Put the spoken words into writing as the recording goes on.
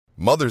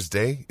Mother's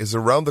Day is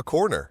around the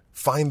corner.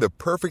 Find the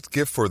perfect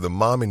gift for the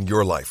mom in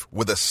your life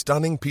with a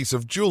stunning piece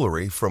of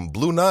jewelry from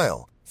Blue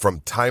Nile.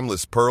 From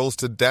timeless pearls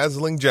to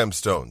dazzling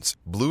gemstones,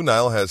 Blue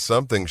Nile has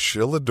something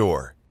she'll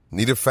adore.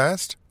 Need it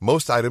fast?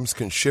 Most items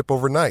can ship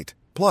overnight.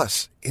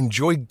 Plus,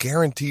 enjoy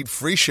guaranteed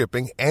free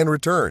shipping and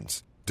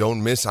returns.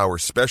 Don't miss our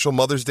special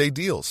Mother's Day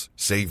deals.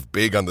 Save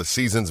big on the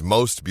season's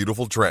most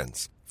beautiful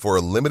trends. For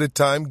a limited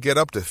time, get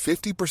up to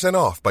 50%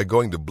 off by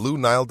going to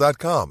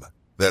BlueNile.com.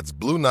 That's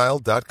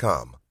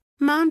BlueNile.com.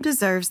 Mom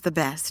deserves the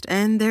best,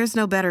 and there's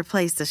no better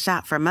place to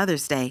shop for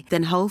Mother's Day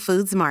than Whole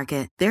Foods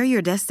Market. They're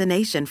your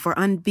destination for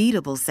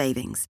unbeatable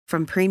savings,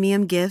 from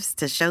premium gifts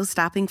to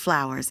show-stopping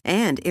flowers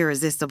and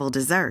irresistible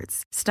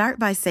desserts. Start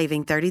by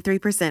saving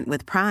 33%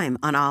 with Prime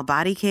on all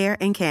body care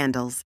and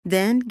candles.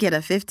 Then get a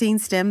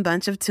 15-stem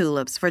bunch of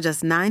tulips for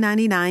just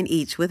 $9.99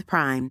 each with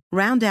Prime.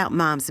 Round out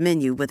Mom's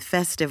menu with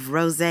festive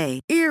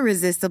rosé,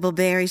 irresistible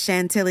berry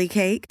chantilly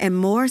cake, and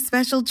more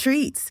special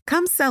treats.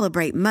 Come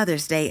celebrate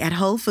Mother's Day at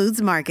Whole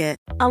Foods Market.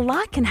 A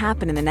lot can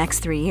happen in the next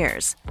 3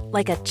 years.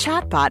 Like a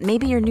chatbot may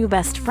be your new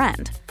best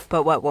friend.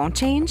 But what won't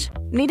change?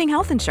 Needing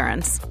health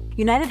insurance.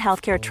 United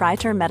Healthcare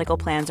Tri-Term Medical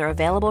Plans are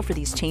available for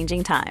these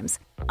changing times.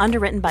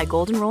 Underwritten by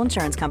Golden Rule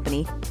Insurance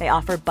Company, they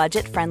offer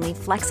budget-friendly,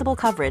 flexible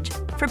coverage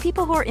for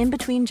people who are in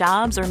between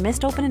jobs or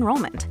missed open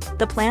enrollment.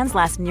 The plans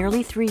last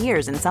nearly 3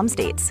 years in some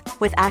states,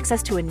 with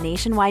access to a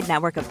nationwide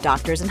network of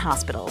doctors and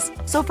hospitals.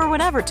 So for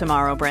whatever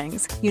tomorrow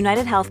brings,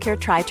 United Healthcare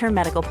Tri-Term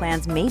Medical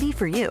Plans may be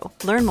for you.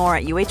 Learn more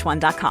at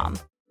uh1.com.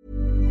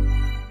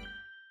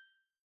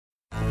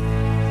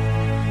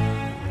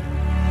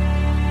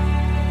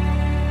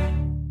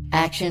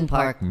 Action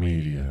Park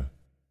Media.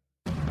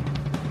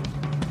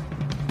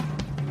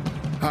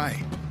 Hi,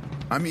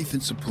 I'm Ethan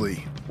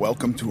Suplee.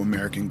 Welcome to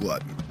American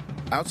Glutton.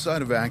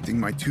 Outside of acting,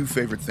 my two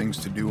favorite things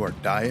to do are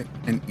diet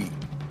and eat.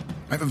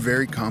 I have a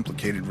very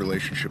complicated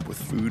relationship with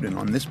food, and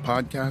on this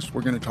podcast,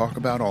 we're going to talk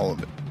about all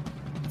of it.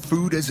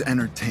 Food as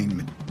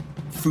entertainment,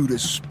 food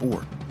as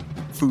sport,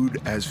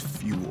 food as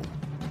fuel.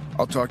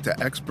 I'll talk to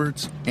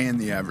experts and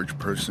the average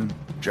person,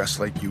 just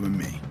like you and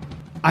me.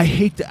 I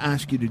hate to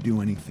ask you to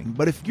do anything,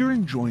 but if you're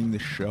enjoying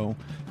this show,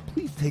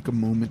 please take a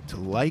moment to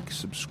like,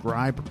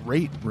 subscribe,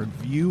 rate,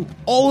 review,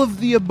 all of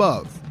the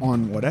above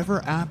on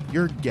whatever app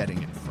you're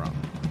getting it from.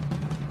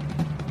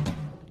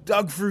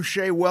 Doug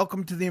Frouché,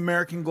 welcome to the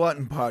American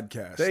Glutton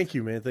Podcast. Thank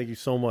you, man. Thank you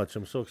so much.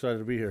 I'm so excited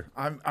to be here.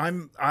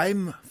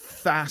 I'm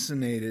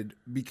fascinated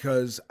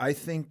because I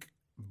think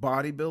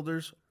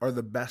bodybuilders are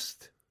the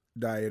best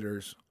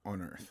dieters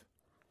on earth.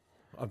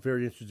 I'm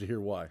very interested to hear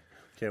why.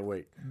 Can't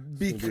wait. It's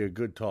going to be a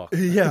good talk.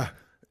 Yeah.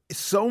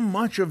 So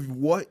much of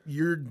what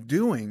you're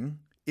doing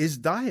is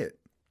diet.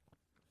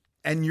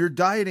 And you're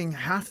dieting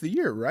half the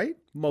year, right?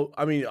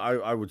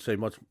 I would say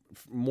much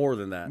more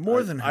than that.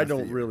 More than half I don't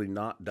the year. really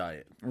not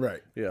diet.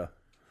 Right. Yeah.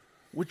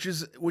 Which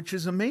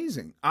is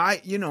amazing.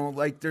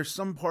 There's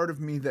some part of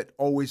me that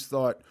always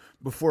thought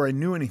before I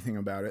knew anything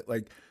about it,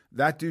 like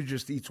that dude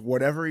just eats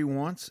whatever he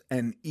wants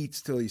and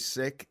eats till he's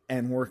sick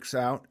and works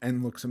out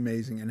and looks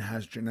amazing and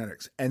has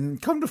genetics. And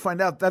come to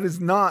find out that is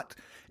not,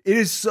 it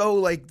is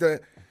so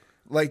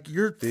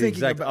you're thinking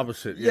exact about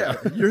opposite. Yeah.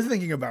 You're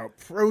thinking about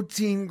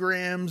protein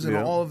grams and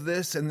all of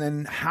this. And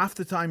then half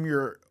the time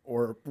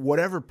or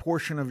whatever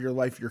portion of your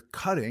life you're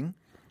cutting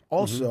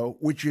also,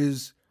 which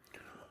is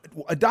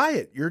a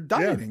diet. You're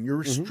dieting. Yeah. You're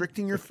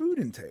restricting your food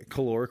intake.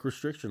 Caloric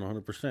restriction,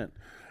 100%.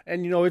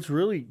 And, it's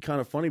really kind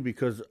of funny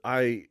because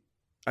I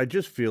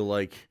just feel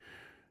like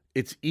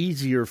it's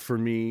easier for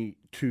me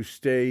to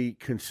stay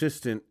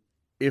consistent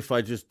if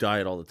I just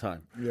diet all the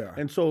time. Yeah.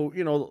 And so,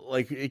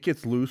 it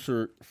gets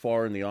looser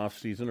far in the off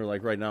season, or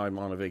like right now I'm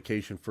on a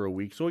vacation for a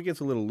week. So it gets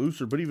a little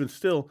looser, but even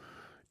still,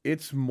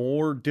 it's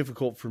more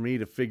difficult for me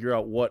to figure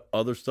out what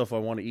other stuff I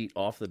want to eat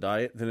off the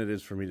diet than it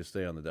is for me to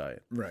stay on the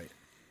diet. Right.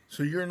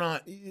 So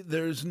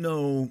there's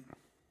no,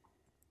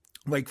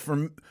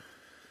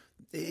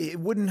 it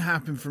wouldn't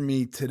happen for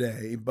me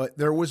today, but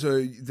there was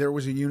a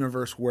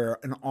universe where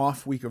an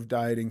off week of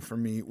dieting for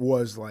me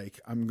was like,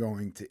 I'm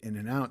going to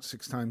In-N-Out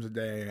 6 times a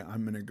day.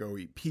 I'm going to go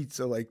eat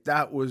pizza. Like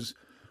that was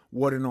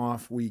what an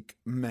off week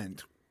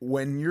meant.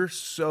 When you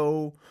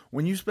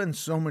spend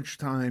so much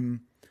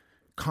time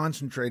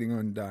concentrating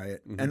on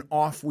diet, an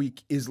off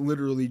week is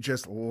literally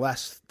just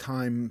less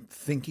time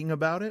thinking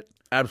about it.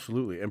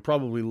 Absolutely. And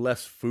probably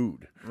less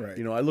food. Right.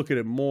 I look at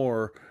it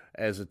more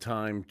as a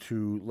time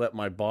to let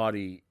my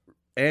body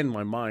and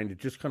my mind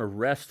just kind of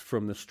rest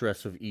from the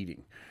stress of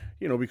eating,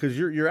 because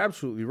you're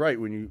absolutely right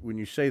when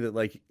you say that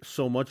like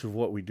so much of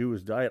what we do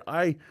is diet.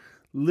 I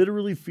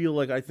literally feel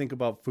like I think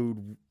about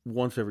food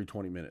once every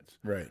 20 minutes,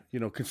 right?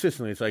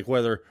 Consistently. It's like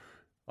whether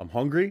I'm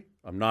hungry,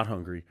 I'm not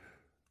hungry.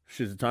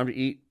 Is it time to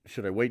eat?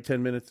 Should I wait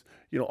 10 minutes?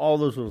 All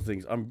those little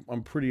things.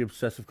 I'm pretty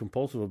obsessive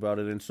compulsive about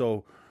it, and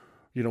so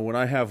when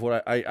I have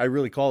what I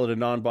really call it a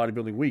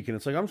non-bodybuilding week, and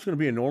it's like I'm just going to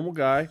be a normal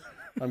guy.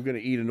 I'm going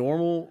to eat a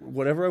normal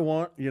whatever I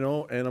want, and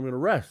I'm going to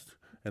rest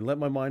and let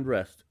my mind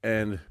rest.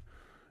 And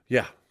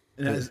yeah.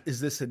 And is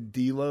this a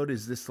deload?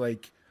 Is this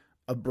like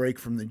a break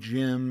from the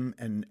gym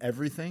and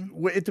everything?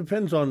 Well, it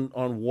depends on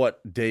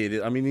what day it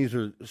is. I mean, these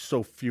are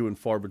so few and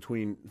far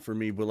between for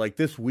me. But like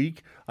this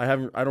week, I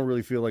don't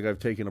really feel like I've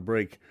taken a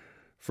break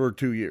for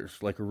 2 years,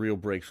 like a real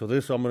break. So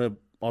this,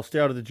 I'll stay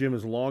out of the gym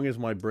as long as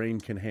my brain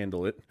can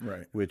handle it.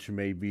 Right. Which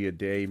may be a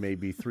day,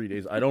 maybe 3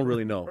 days. I don't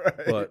really know,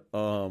 but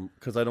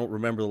because I don't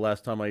remember the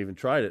last time I even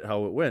tried it,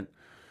 how it went.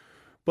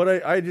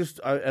 But I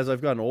as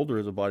I've gotten older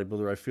as a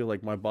bodybuilder, I feel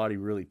like my body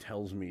really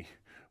tells me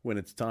when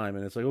it's time,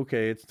 and it's like,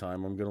 okay, it's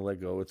time. I'm going to let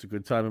go. It's a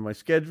good time in my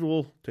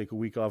schedule. Take a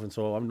week off, and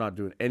so I'm not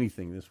doing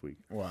anything this week.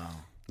 Wow,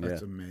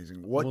 that's Yeah.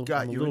 amazing. What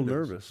got I'm you a little into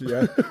nervous?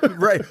 Yeah,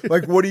 right.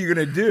 Like, what are you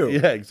going to do?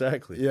 Yeah,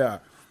 exactly. Yeah,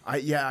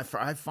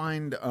 I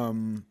find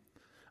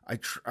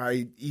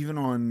I even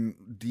on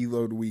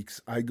deload weeks,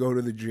 I go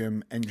to the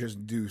gym and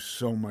just do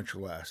so much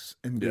less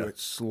and do it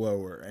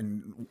slower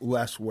and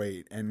less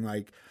weight. And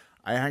like,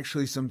 I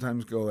actually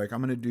sometimes go like, I'm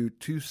going to do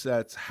 2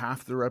 sets,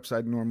 half the reps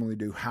I'd normally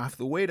do, half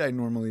the weight I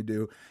normally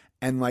do,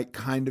 and like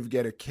kind of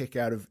get a kick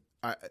out of,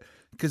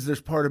 because there's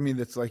part of me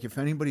that's like, if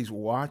anybody's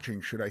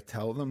watching, should I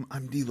tell them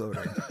I'm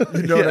deloading?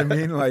 You know what I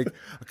mean? Like,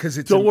 because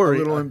it's Don't worry. a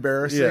little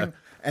embarrassing. Yeah.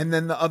 And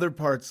then the other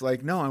part's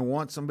like, no, I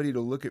want somebody to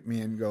look at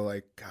me and go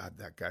like, God,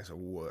 that guy's a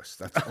wuss.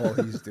 That's all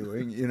he's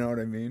doing. You know what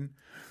I mean?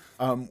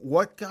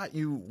 What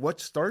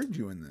started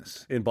you in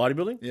this? In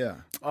bodybuilding? Yeah.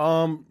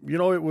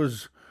 It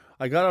was,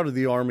 I got out of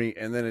the Army,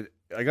 and then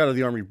I got out of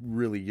the Army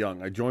really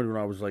young. I joined when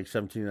I was like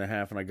 17 and a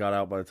half, and I got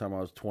out by the time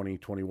I was 20,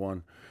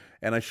 21.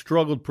 And I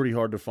struggled pretty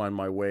hard to find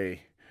my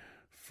way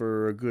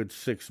for a good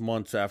 6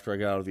 months after I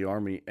got out of the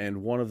Army.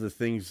 And one of the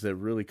things that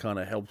really kind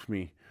of helped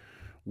me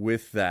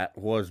with that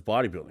was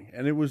bodybuilding.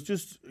 And it was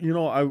just,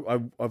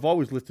 I've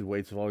always lifted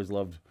weights. I've always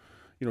loved,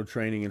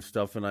 training and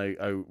stuff. And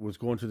I was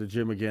going to the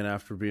gym again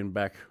after being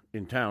back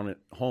in town at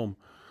home.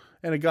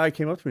 And a guy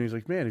came up to me and he's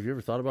like, man, have you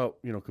ever thought about,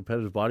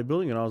 competitive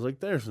bodybuilding? And I was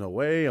like, there's no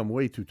way. I'm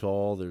way too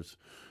tall. There's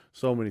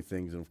so many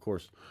things. And of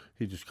course,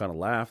 he just kind of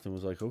laughed and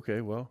was like,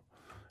 okay, well.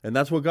 And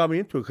that's what got me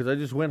into it, because I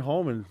just went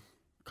home and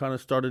kind of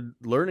started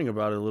learning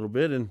about it a little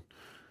bit and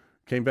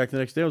came back the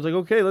next day. I was like,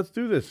 okay, let's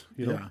do this.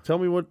 Tell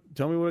me what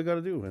I got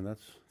to do. And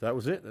that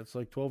was it. That's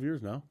like 12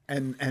 years now.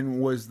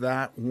 And was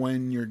that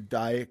when your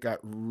diet got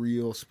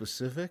real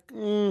specific?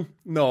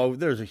 No,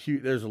 there's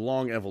a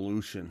long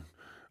evolution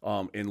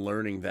in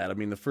learning that. I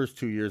mean, the first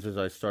 2 years as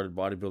I started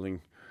bodybuilding,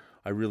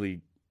 I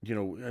really,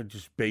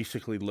 just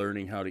basically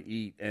learning how to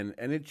eat, and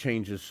it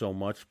changes so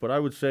much. But I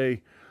would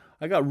say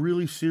I got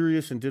really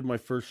serious and did my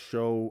first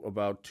show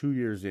about 2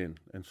 years in.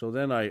 And so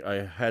then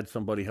I had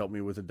somebody help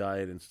me with a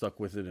diet and stuck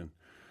with it and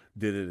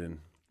did it and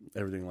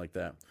everything like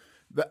that.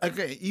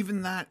 Okay,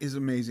 even that is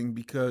amazing,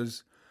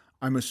 because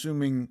I'm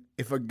assuming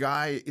if a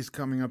guy is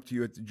coming up to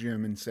you at the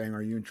gym and saying,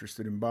 are you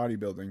interested in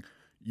bodybuilding,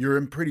 you're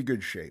in pretty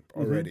good shape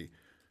already. Mm-hmm.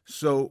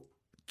 So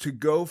to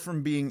go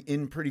from being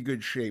in pretty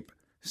good shape,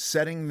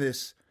 setting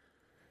this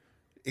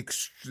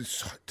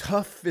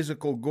tough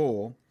physical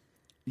goal,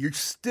 you're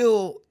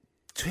still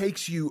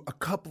takes you a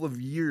couple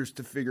of years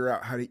to figure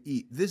out how to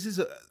eat.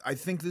 I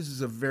think this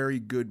is a very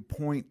good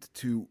point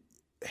to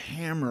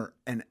hammer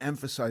and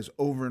emphasize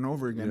over and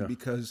over again,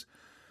 because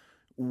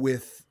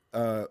with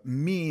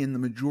me and the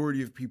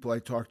majority of people I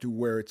talk to,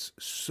 where it's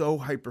so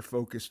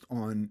hyper-focused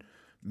on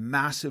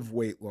massive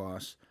weight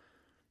loss,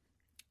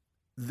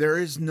 there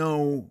is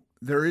no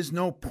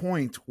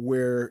point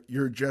where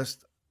you're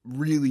just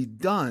really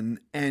done.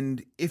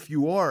 And if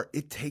you are,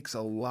 it takes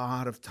a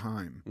lot of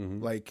time.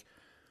 Mm-hmm. Like,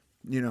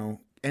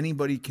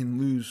 anybody can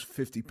lose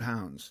 50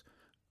 pounds.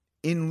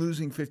 In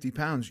losing 50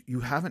 pounds,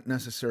 you haven't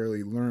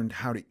necessarily learned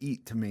how to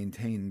eat to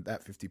maintain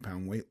that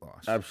 50-pound weight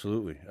loss.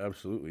 Absolutely.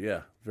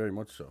 Yeah, very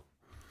much so.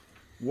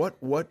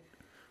 What were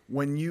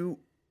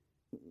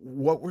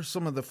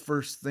some of the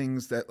first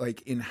things that,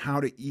 like, in how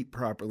to eat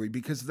properly?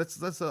 Because that's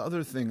the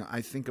other thing I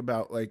think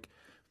about, like,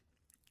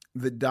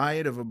 the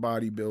diet of a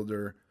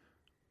bodybuilder,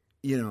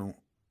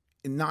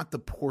 not the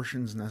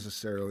portions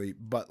necessarily,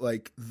 but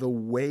like the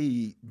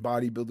way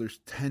bodybuilders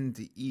tend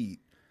to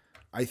eat,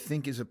 I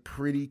think is a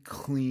pretty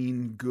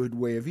clean, good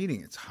way of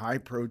eating. It's high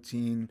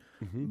protein,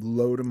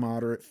 low to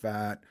moderate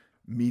fat,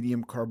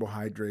 medium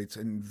carbohydrates,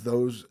 and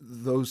those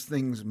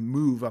things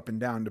move up and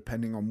down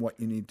depending on what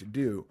you need to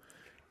do.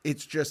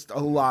 It's just a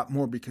lot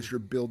more because you're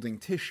building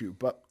tissue,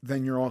 but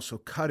then you're also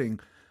cutting.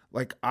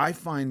 Like, I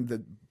find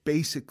that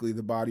basically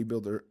the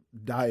bodybuilder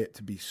diet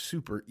to be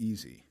super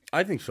easy.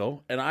 I think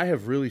so. And I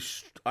have really,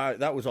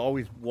 that was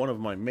always one of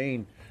my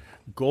main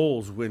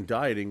goals when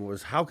dieting,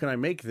 was how can I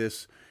make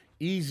this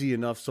easy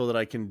enough so that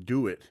I can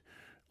do it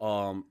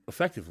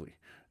effectively,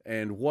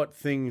 and what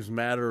things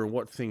matter and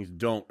what things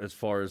don't, as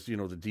far as,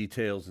 the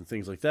details and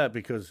things like that.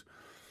 Because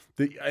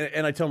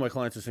and I tell my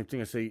clients the same thing.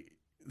 I say,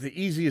 the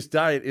easiest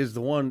diet is the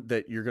one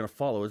that you're going to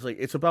follow.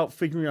 It's about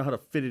figuring out how to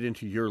fit it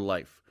into your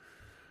life.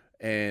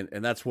 And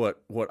that's what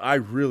I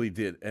really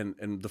did.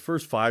 And the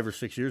first 5 or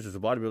 6 years as a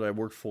bodybuilder, I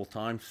worked full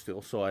time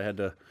still. So I had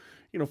to,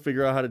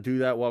 figure out how to do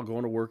that while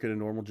going to work at a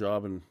normal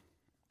job and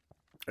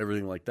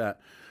everything like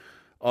that.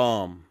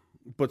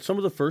 But some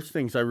of the first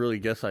things I really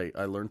guess I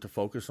learned to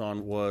focus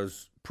on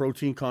was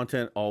protein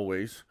content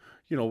always.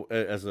 You know,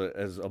 as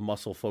a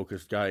muscle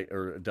focused guy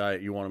or a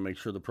diet, you want to make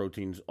sure the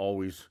protein's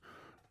always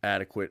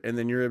adequate. And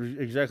then you're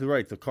exactly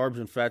right. The carbs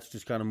and fats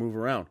just kind of move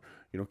around.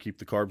 You know, keep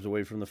the carbs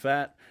away from the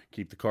fat,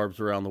 keep the carbs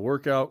around the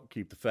workout,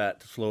 keep the fat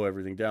to slow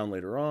everything down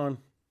later on.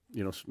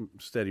 You know,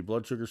 steady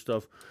blood sugar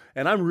stuff.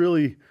 And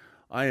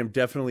I am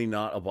definitely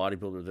not a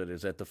bodybuilder that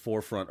is at the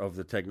forefront of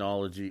the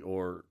technology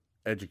or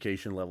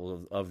education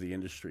level of the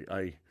industry.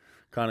 I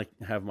kind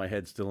of have my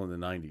head still in the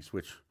 90s,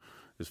 which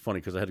is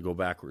funny because I had to go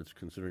backwards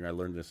considering I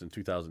learned this in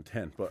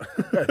 2010.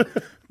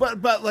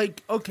 But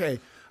like, okay,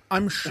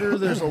 I'm sure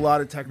there's a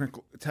lot of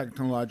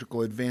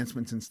technological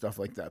advancements and stuff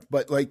like that.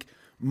 But like,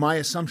 my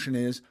assumption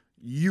is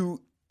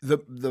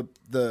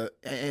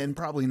and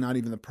probably not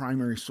even the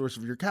primary source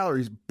of your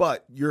calories,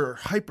 but you're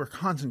hyper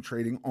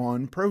concentrating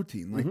on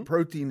protein. Like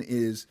protein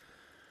is,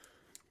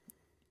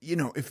 you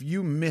know, if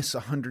you miss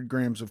 100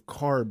 grams of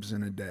carbs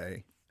in a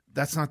day,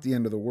 that's not the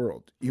end of the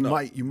world. You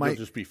might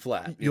just be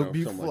flat. You'll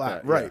be flat, like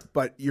that, right? yeah.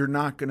 But you're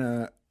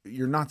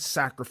not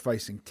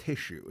sacrificing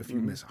tissue. If you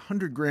miss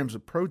 100 grams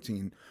of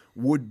protein,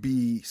 would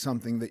be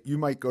something that you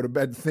might go to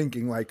bed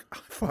thinking like, I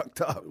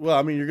fucked up. Well,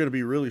 I mean, you're going to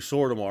be really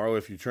sore tomorrow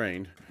if you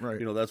trained. Right.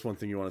 You know, that's one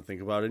thing you want to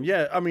think about. And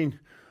yeah, I mean,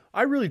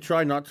 I really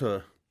try not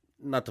to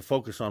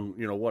focus on,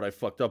 you know, what I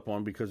fucked up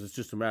on, because it's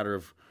just a matter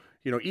of,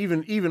 you know,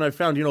 even I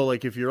found, you know,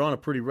 like if you're on a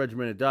pretty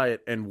regimented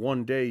diet and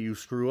one day you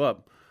screw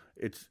up,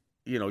 it's,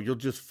 you know, you'll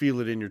just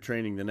feel it in your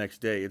training the next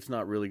day. It's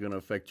not really going to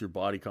affect your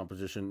body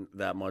composition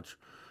that much.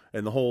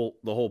 And the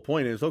whole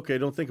point is, okay,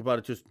 don't think about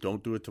it. Just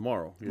don't do it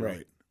tomorrow. You know?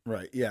 Right.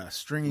 Right. Yeah.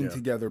 Stringing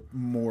together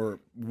more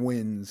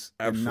wins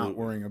and not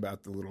worrying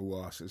about the little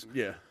losses.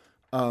 Yeah.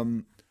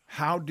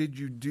 How did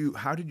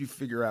you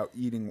figure out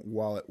eating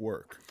while at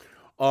work?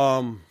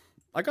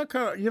 I got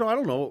kind of, you know, I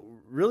don't know,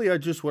 really,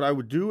 what I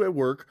would do at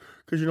work,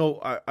 because, you know,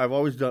 I've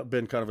always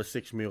been kind of a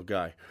 6-meal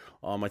guy.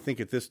 I think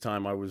at this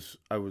time I was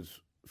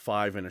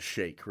 5 and a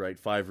shake, right?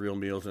 5 real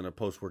meals and a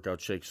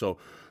post-workout shake. So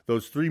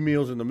those 3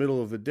 meals in the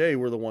middle of the day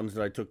were the ones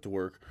that I took to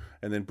work.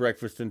 And then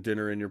breakfast and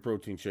dinner and your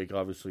protein shake,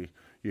 obviously,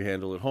 you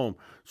handle at home.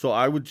 So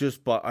I would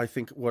just buy, I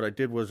think what I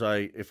did was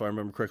if I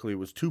remember correctly, it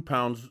was 2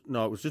 pounds.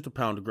 No, it was just a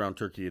pound of ground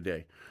turkey a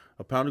day.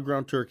 A pound of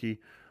ground turkey.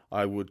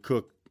 I would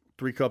cook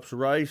 3 cups of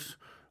rice,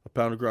 a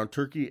pound of ground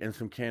turkey, and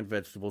some canned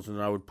vegetables.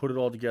 And I would put it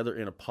all together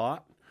in a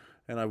pot.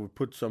 And I would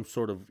put some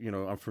sort of, you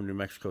know, I'm from New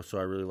Mexico, so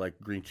I really like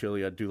green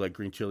chili. I'd do like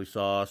green chili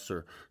sauce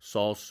or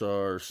salsa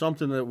or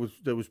something that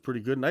was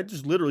pretty good. And I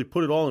just literally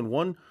put it all in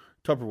one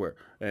Tupperware.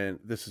 And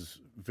this is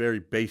very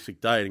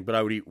basic dieting, but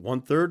I would eat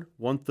 1/3,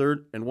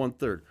 1/3, and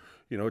 1/3,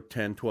 you know,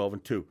 10, 12,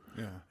 and 2.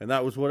 Yeah. And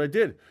that was what I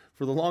did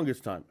for the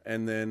longest time.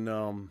 And then,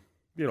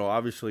 you know,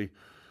 obviously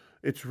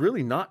it's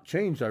really not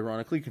changed,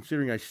 ironically,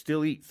 considering I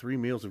still eat 3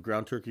 meals of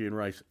ground turkey and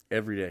rice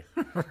every day.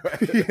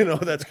 You know,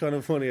 that's kind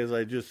of funny as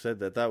I just said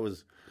that. That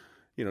was,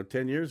 you know,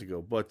 10 years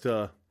ago. But,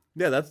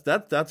 yeah,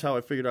 that's how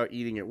I figured out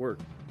eating at work.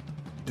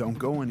 Don't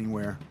go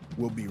anywhere.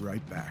 We'll be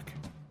right back.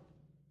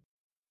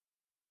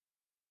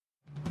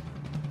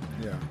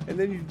 Yeah. And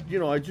then, you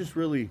know, I just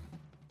really...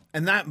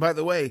 And that, by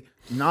the way,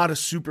 not a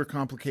super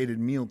complicated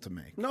meal to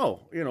make.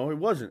 No, you know, it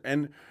wasn't.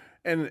 And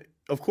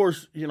of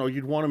course, you know,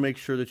 you'd want to make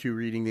sure that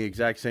you're eating the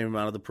exact same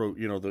amount of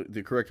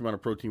the correct amount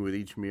of protein with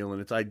each meal.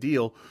 And it's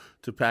ideal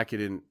to pack it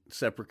in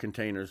separate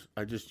containers.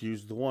 I just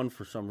used the one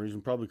for some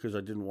reason, probably because I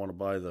didn't want to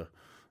buy the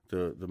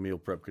meal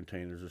prep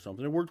containers or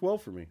something. It worked well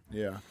for me.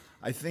 Yeah.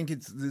 I think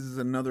this is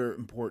another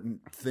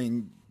important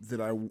thing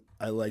that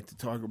I like to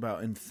talk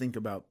about and think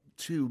about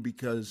too,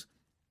 because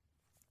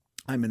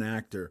I'm an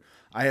actor.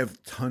 I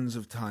have tons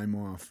of time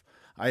off.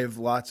 I have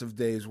lots of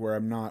days where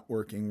I'm not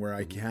working, where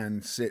I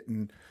can sit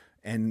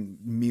and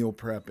meal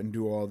prep and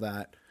do all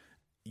that.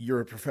 You're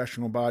a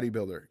professional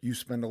bodybuilder. You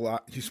spend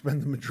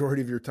the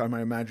majority of your time,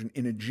 I imagine,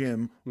 in a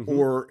gym,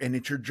 and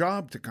it's your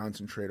job to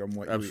concentrate on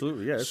what you eat.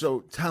 Absolutely, yes. So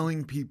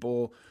telling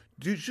people,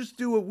 just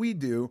do what we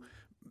do,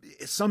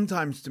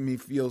 sometimes to me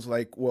feels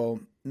like,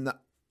 well,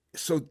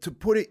 so to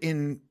put it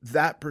in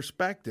that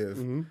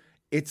perspective,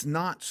 it's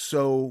not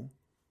so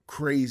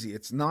crazy.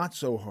 It's not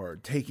so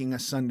hard taking a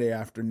Sunday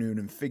afternoon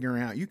and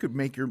figuring out you could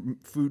make your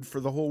food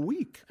for the whole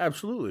week.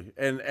 Absolutely.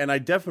 And I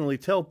definitely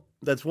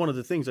that's one of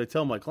the things I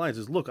tell my clients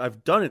is, look,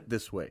 I've done it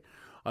this way.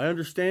 I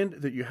understand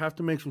that you have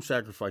to make some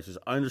sacrifices.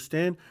 I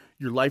understand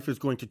your life is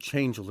going to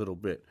change a little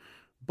bit,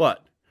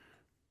 but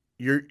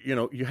you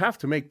have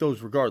to make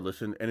those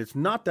regardless. And it's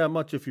not that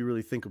much if you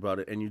really think about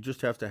it. And you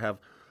just have to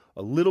have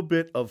a little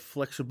bit of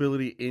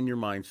flexibility in your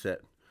mindset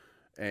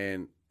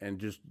and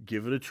just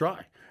give it a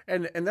try.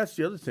 And that's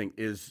the other thing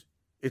is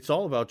it's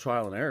all about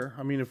trial and error.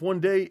 I mean, if one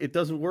day it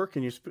doesn't work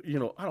and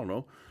I don't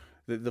know,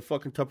 the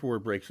fucking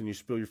Tupperware breaks and you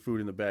spill your food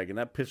in the bag and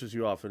that pisses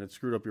you off and it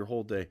screwed up your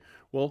whole day.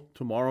 Well,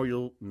 tomorrow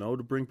you'll know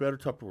to bring better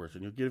Tupperwares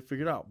and you'll get it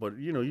figured out. But,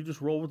 you know, you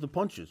just roll with the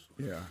punches.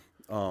 Yeah.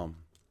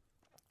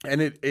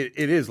 And it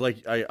is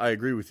like, I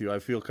agree with you. I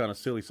feel kind of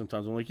silly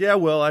sometimes. I'm like, yeah,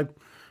 well, I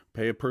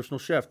pay a personal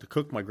chef to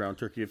cook my ground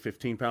turkey at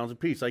 15 pounds a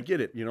piece. I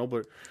get it, you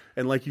know,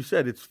 and like you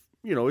said,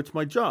 it's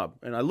my job,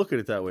 and I look at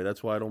it that way.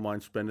 That's why I don't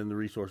mind spending the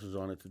resources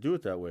on it to do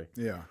it that way.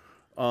 Yeah.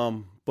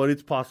 But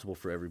it's possible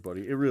for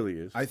everybody. It really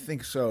is. I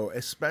think so,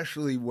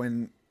 especially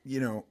when,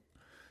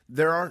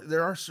 there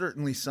are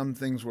certainly some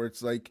things where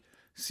it's like,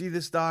 see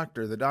this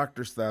doctor, the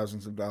doctor's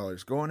thousands of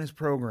dollars. Go on his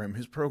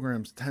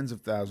program's tens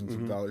of thousands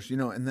of dollars,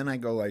 and then I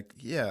go like,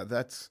 yeah,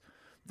 that's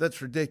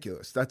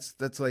ridiculous.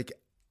 That's like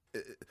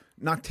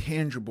not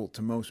tangible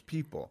to most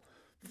people.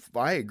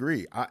 I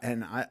agree. I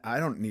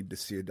don't need to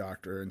see a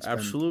doctor and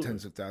spend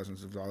tens of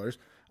thousands of dollars.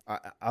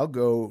 I'll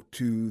go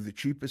to the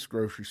cheapest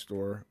grocery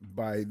store,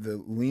 buy the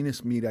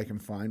leanest meat I can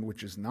find,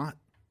 which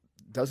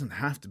doesn't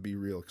have to be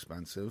real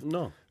expensive.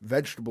 No.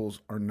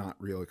 Vegetables are not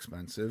real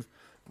expensive.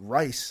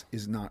 Rice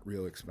is not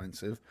real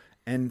expensive.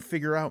 And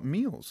figure out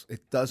meals.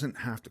 It doesn't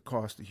have to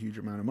cost a huge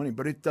amount of money,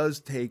 but it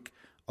does take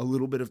a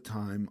little bit of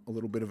time, a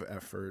little bit of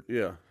effort.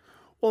 Yeah.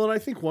 Well, and I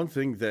think one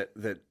thing that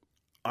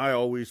I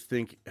always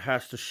think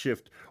has to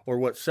shift, or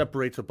what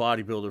separates a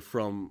bodybuilder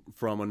from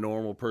a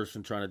normal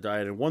person trying to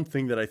diet, and one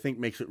thing that I think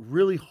makes it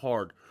really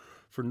hard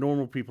for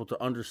normal people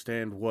to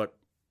understand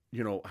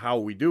how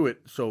we do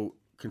it so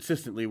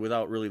consistently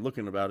without really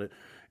looking about it,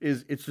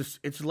 is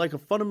it's like a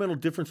fundamental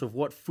difference of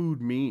what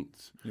food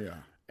means. Yeah.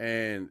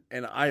 And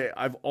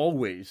I've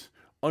always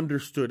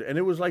understood, and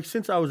it was like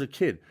since I was a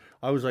kid,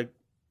 I was like,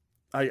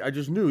 I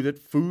just knew that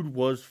food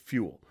was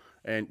fuel,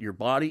 and your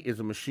body is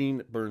a machine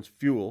that burns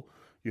fuel.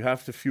 You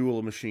have to fuel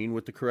a machine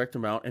with the correct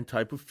amount and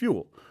type of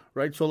fuel,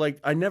 right? So, like,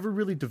 I never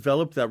really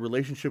developed that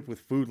relationship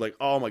with food, like,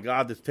 oh, my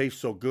God, this tastes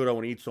so good, I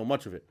want to eat so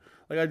much of it.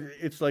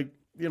 It's like,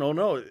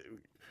 no,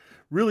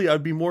 really,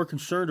 I'd be more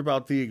concerned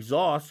about the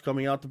exhaust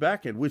coming out the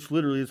back end, which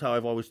literally is how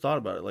I've always thought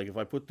about it. Like, if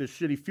I put this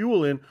shitty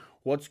fuel in,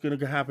 what's going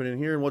to happen in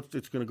here and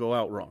it's going to go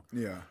out wrong?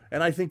 Yeah.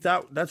 And I think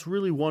that's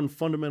really one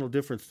fundamental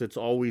difference that's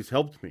always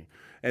helped me.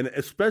 And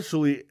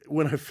especially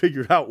when I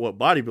figured out what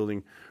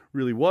bodybuilding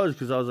really was,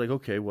 because I was like,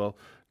 okay, well,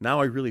 now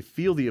I really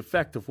feel the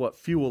effect of what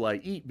fuel I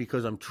eat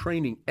because I'm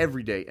training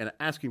every day and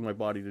asking my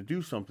body to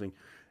do something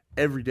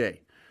every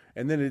day.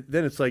 And then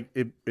it's like,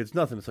 it's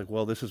nothing. It's like,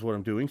 well, this is what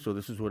I'm doing, so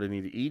this is what I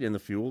need to eat, and the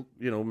fuel,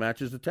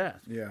 matches the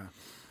task. Yeah.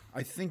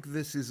 I think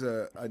this is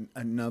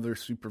another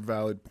super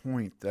valid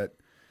point that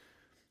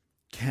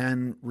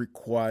can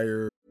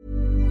require...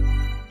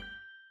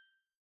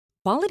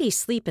 Quality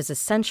sleep is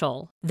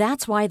essential.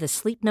 That's why the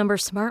Sleep Number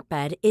Smart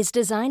Bed is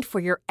designed for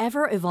your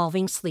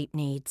ever-evolving sleep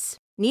needs.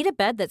 Need a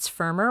bed that's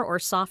firmer or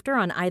softer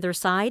on either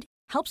side?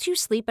 Helps you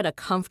sleep at a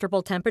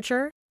comfortable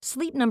temperature?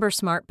 Sleep Number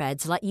Smart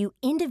Beds let you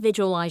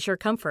individualize your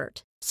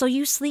comfort, so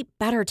you sleep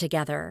better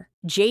together.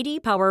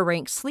 J.D. Power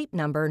ranks Sleep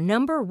Number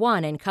number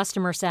 1 in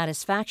customer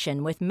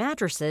satisfaction with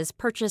mattresses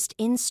purchased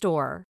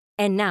in-store.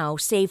 And now,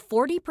 save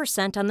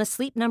 40% on the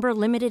Sleep Number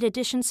Limited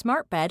Edition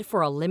Smart Bed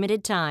for a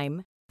limited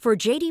time. For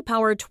J.D.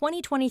 Power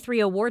 2023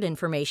 award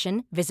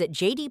information, visit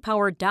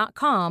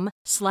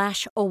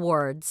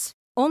jdpower.com/awards.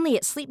 Only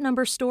at Sleep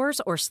Number stores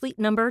or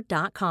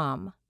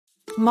sleepnumber.com.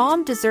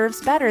 Mom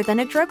deserves better than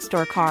a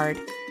drugstore card.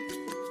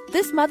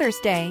 This Mother's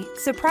Day,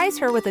 surprise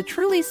her with a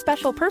truly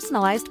special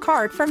personalized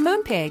card from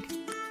Moonpig.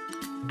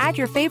 Add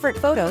your favorite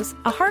photos,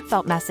 a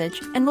heartfelt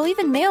message, and we'll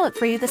even mail it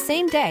for you the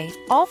same day,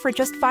 all for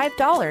just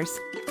 $5.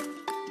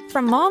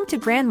 From mom to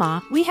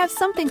grandma, we have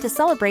something to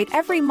celebrate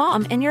every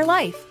mom in your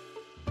life.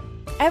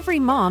 Every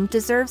mom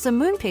deserves a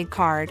Moonpig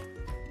card.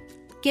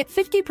 Get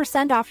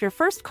 50% off your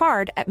first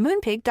card at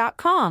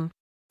moonpig.com.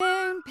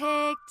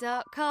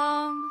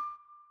 Moonpig.com.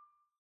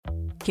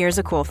 Here's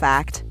a cool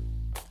fact.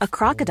 A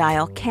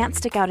crocodile can't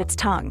stick out its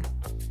tongue.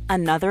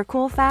 Another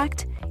cool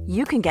fact,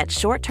 you can get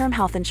short-term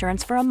health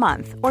insurance for a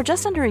month or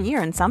just under a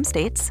year in some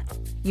states.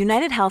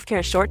 United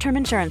Healthcare short-term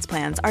insurance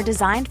plans are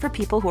designed for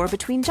people who are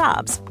between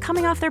jobs,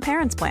 coming off their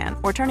parents' plan,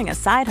 or turning a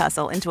side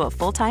hustle into a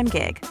full-time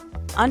gig.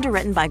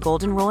 Underwritten by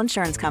Golden Rule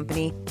Insurance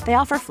Company, they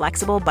offer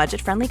flexible,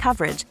 budget-friendly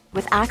coverage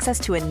with access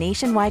to a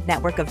nationwide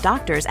network of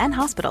doctors and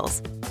hospitals.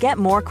 Get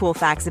more cool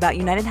facts about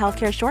United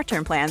Healthcare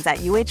short-term plans at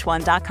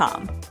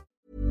uh1.com.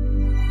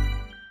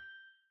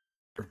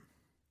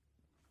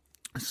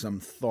 Some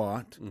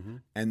thought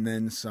and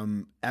then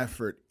some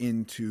effort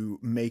into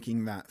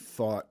making that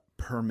thought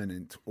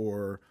permanent,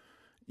 or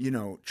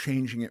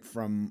changing it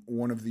from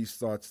one of these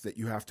thoughts that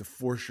you have to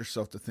force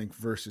yourself to think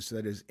versus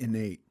that is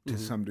innate to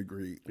some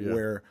degree.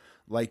 Where,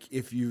 like,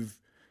 if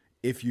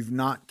you've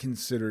not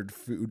considered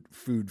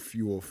food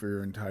fuel for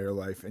your entire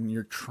life and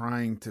you're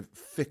trying to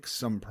fix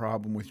some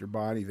problem with your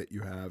body that you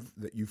have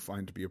that you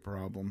find to be a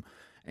problem,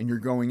 and you're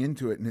going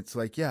into it and it's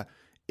like, yeah,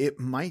 it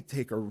might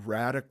take a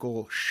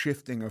radical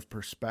shifting of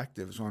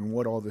perspectives on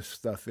what all this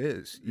stuff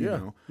is, you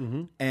know,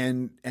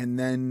 and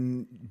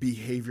then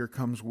behavior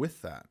comes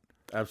with that.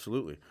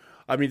 Absolutely.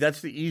 I mean,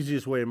 that's the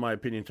easiest way, in my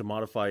opinion, to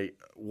modify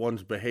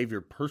one's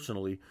behavior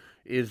personally,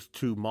 is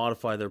to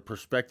modify their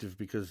perspective,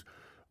 because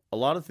a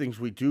lot of things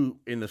we do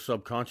in the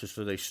subconscious,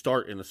 so they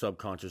start in the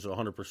subconscious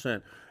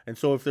 100%. And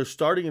so if they're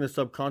starting in the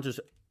subconscious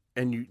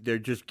and they're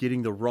just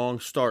getting the wrong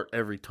start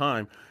every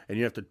time, and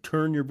you have to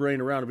turn your brain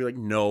around and be like,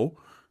 no,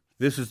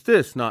 this is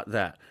this, not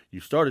that.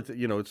 You started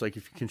to, it's like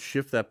if you can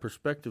shift that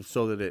perspective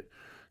so that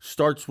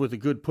starts with a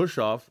good push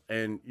off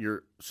and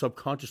you're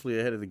subconsciously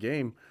ahead of the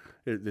game,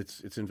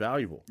 it's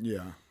invaluable.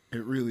 Yeah,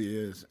 it really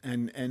is.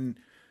 And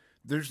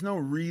there's no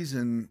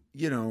reason,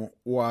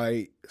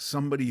 why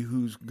somebody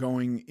who's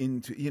going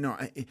into,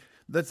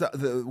 that's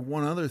the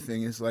one other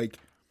thing is like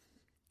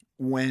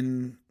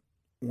when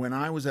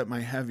I was at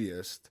my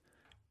heaviest,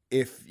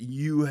 if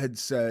you had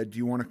said, do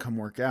you want to come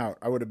work out?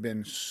 I would have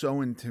been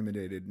so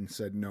intimidated and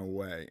said, no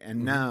way.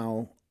 And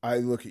now I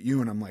look at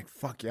you and I'm like,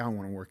 fuck yeah, I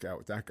want to work out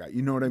with that guy.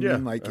 You know what I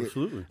mean? Like,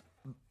 absolutely.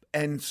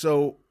 And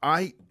so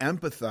I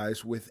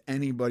empathize with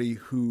anybody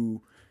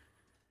who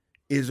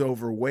is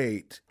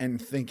overweight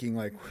and thinking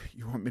like,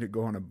 you want me to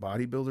go on a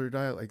bodybuilder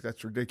diet? Like,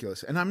 that's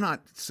ridiculous. And I'm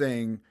not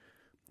saying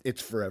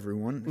it's for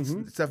everyone.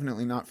 It's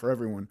definitely not for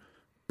everyone.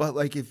 But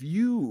like if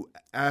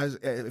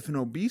an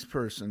obese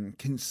person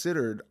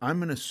considered, I'm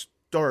going to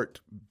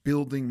start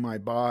building my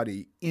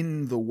body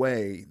in the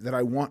way that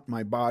I want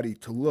my body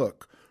to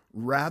look,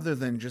 rather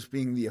than just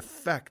being the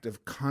effect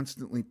of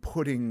constantly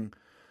putting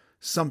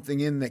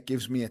something in that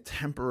gives me a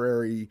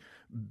temporary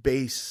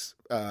base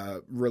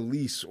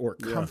release or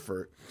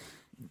comfort.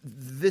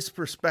 This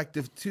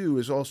perspective too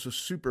is also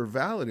super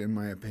valid in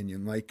my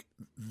opinion. Like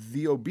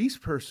the obese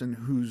person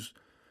who's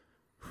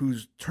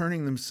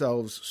turning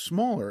themselves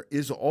smaller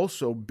is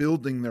also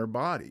building their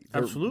body.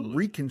 They're absolutely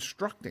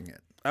reconstructing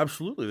it.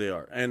 Absolutely they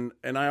are. And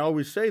I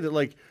always say that,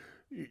 like,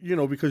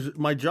 because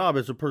my job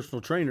as a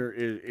personal trainer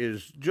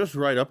is just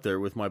right up there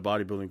with my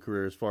bodybuilding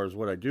career as far as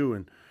what I do.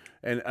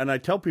 And I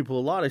tell people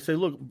a lot, I say,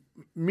 look,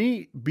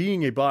 me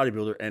being a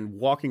bodybuilder and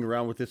walking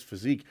around with this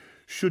physique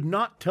should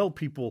not tell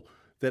people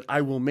that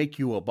I will make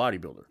you a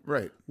bodybuilder.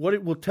 Right. What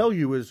it will tell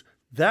you is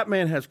that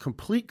man has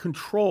complete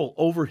control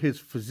over his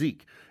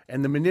physique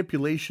and the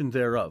manipulation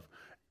thereof.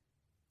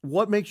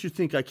 What makes you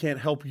think I can't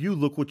help you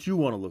look what you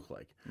want to look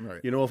like?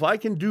 Right. If I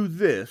can do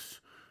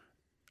this,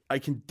 I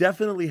can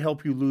definitely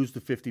help you lose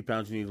the 50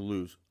 pounds you need to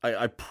lose.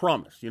 I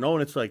promise, and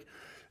it's like,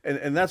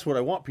 and that's what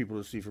I want people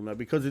to see from that,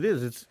 because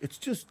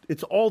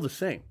it's all the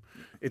same.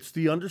 It's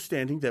the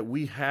understanding that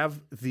we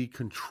have the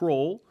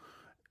control,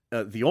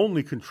 the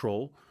only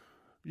control,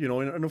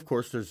 and of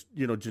course there's,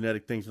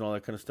 genetic things and all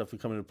that kind of stuff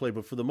that come into play.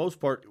 But for the most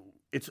part,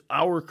 it's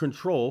our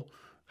control,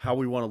 how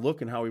we want to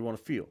look and how we want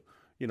to feel.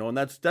 And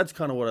that's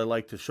kind of what I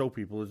like to show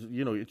people is,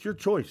 it's your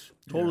choice,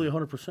 totally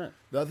 100%.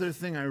 The other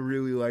thing I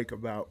really like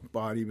about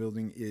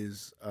bodybuilding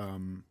is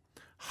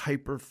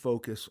hyper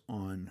focus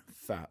on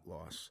fat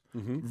loss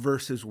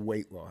versus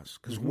weight loss.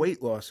 Because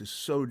weight loss is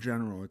so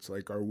general. It's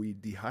like, are we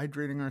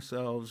dehydrating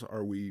ourselves?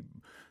 Are we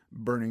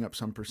burning up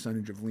some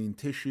percentage of lean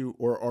tissue?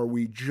 Or are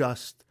we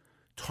just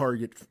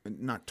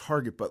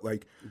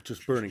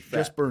just burning fat.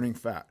 Just burning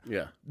fat.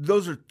 Yeah.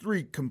 Those are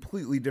three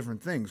completely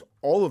different things.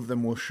 All of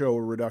them will show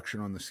a reduction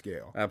on the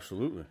scale.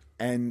 Absolutely.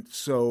 And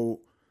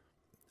so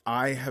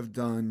I have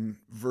done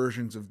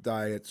versions of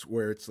diets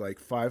where it's like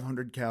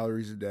 500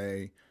 calories a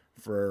day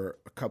for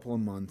a couple of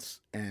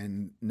months,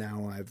 and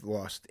now I've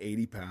lost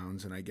 80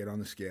 pounds, and I get on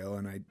the scale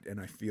and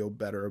I feel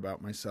better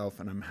about myself,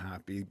 and I'm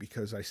happy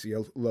because I see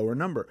a lower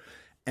number.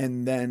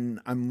 And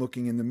then I'm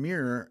looking in the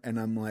mirror and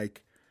I'm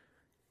like,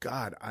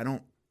 God, I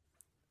don't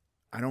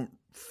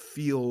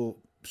feel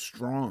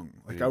strong.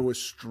 Like I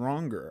was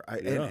stronger.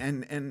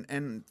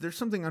 And there's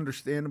something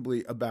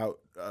understandably about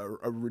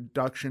a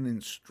reduction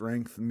in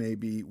strength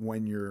maybe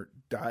when you're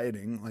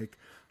dieting. Like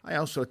I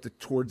also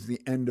towards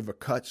the end of a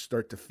cut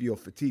start to feel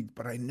fatigued,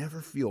 but I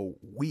never feel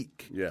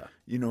weak. Yeah.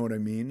 You know what I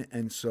mean?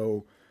 And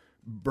so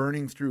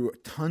burning through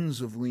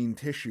tons of lean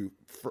tissue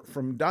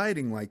from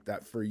dieting like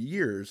that for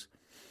years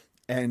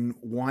and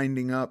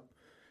winding up,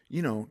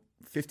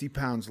 50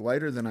 pounds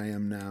lighter than I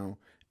am now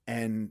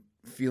and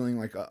feeling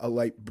like a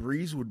light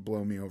breeze would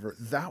blow me over,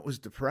 that was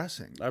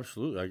depressing.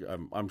 Absolutely.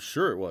 I'm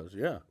sure it was,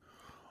 yeah.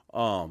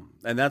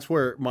 And that's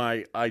where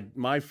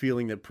my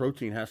feeling that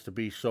protein has to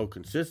be so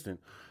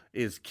consistent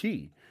is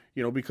key,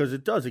 because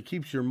it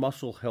keeps your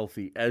muscle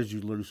healthy as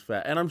you lose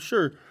fat. And I'm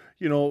sure,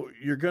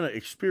 you're going to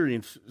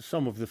experience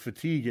some of the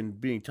fatigue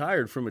and being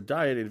tired from a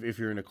diet if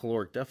you're in a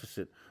caloric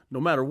deficit, no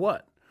matter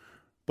what.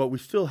 But we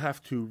still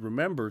have to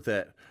remember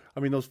that,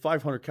 those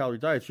 500 calorie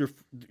diets,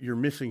 you're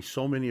missing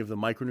so many of the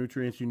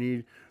micronutrients you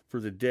need for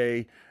the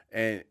day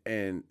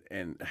and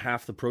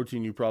half the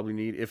protein you probably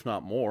need, if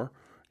not more.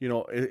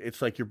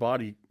 It's like your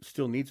body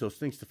still needs those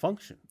things to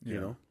function,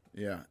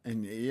 Yeah.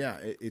 And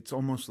it's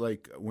almost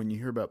like when you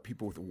hear about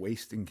people with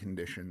wasting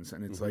conditions,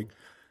 and it's like,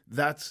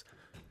 that's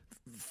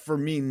for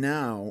me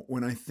now,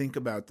 when I think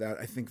about that,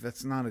 I think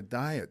that's not a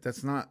diet.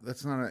 That's not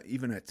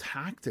even a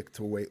tactic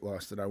to weight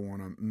loss that I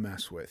want to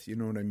mess with. You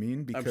know what I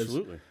mean? Because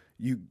absolutely.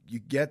 You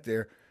get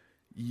there,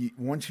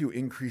 once you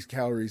increase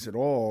calories at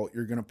all,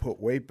 you're going to put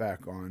weight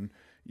back on,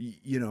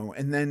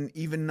 and then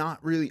even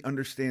not really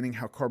understanding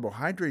how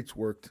carbohydrates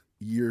worked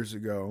years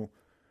ago,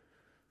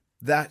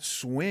 that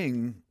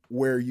swing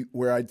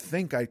where I'd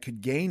think I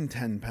could gain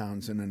 10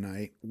 pounds in a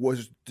night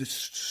was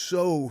just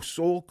so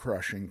soul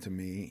crushing to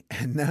me.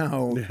 And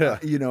now,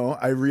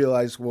 I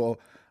realize, well,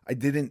 I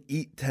didn't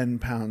eat 10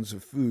 pounds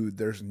of food.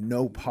 There's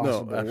no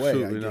possible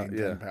way I gained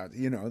 10 pounds.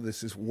 You know,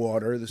 this is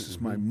water. This is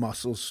my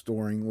muscles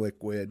storing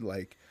liquid.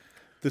 Like,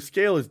 the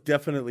scale is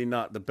definitely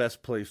not the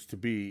best place to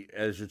be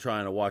as you're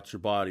trying to watch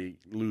your body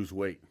lose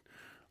weight.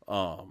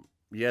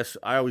 Yes,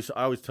 I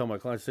always tell my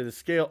clients,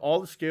 say all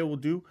the scale will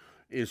do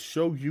is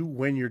show you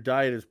when your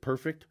diet is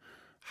perfect,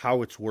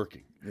 how it's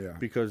working. Yeah.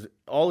 Because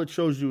all it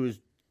shows you is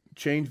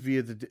change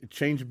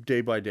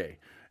day by day.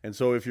 And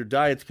so if your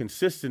diet's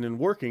consistent and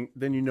working,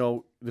 then you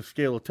know the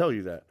scale will tell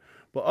you that.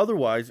 But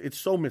otherwise, it's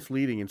so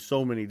misleading in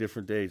so many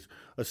different days,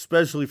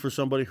 especially for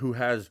somebody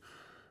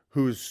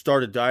who's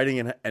started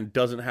dieting and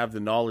doesn't have the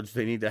knowledge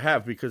they need to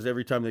have, because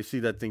every time they see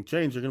that thing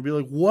change, they're going to be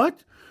like,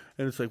 what?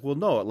 And it's like, well,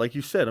 no, like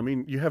you said, I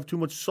mean, you have too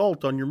much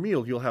salt on your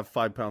meal, you'll have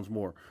 5 pounds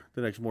more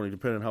the next morning,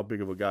 depending on how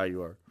big of a guy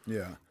you are.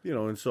 Yeah. You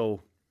know, and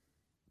so...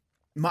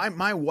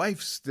 My wife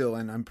still,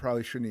 and I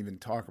probably shouldn't even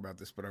talk about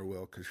this, but I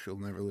will because she'll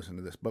never listen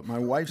to this, but my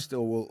wife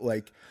still will,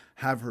 like,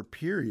 have her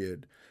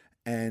period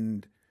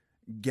and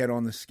get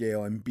on the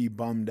scale and be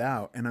bummed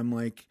out. And I'm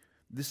like,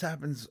 this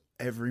happens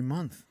every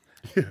month.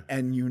 Yeah.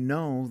 And you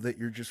know that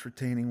you're just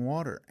retaining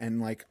water. And,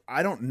 like,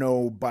 I don't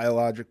know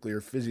biologically or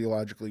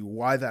physiologically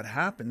why that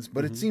happens,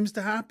 but it seems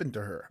to happen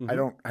to her. I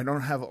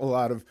don't have a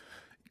lot of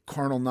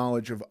carnal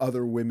knowledge of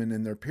other women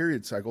in their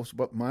period cycles,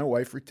 but my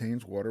wife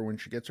retains water when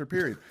she gets her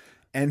period.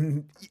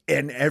 And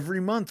every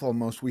month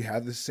almost we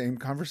have the same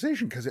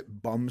conversation because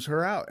it bums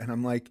her out. And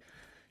I'm like,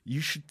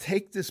 you should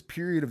take this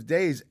period of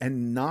days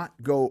and not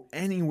go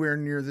anywhere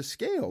near the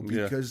scale,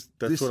 because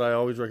that's what I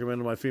always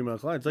recommend to my female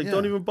clients. Like,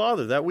 don't even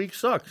bother. That week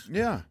sucks.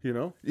 Yeah. You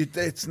know?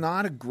 It's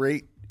not a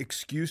great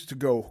excuse to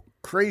go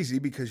crazy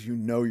because you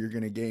know you're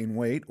going to gain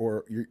weight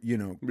or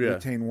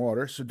retain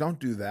water. So don't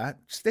do that.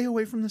 Stay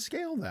away from the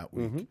scale that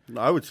week.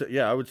 I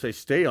would say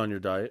stay on your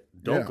diet.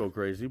 Don't go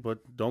crazy, but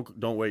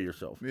don't weigh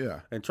yourself.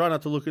 Yeah. And try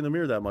not to look in the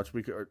mirror that much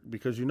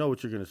because you know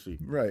what you're going to see.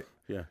 Right.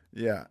 Yeah.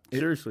 Yeah.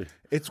 Seriously.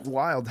 It's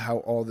wild how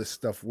all this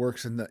stuff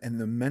works and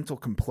the mental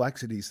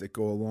complexities that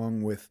go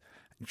along with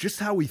just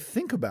how we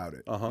think about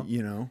it,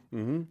 you know?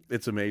 Mm-hmm.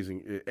 It's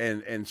amazing.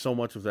 And so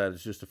much of that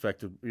is just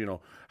affected, you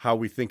know, how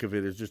we think of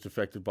it is just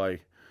affected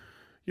by,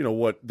 you know,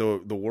 what the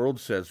world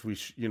says we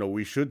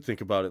should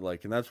think about it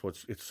like. And that's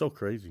it's so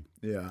crazy.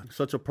 Yeah.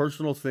 Such a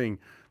personal thing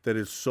that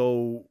is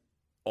so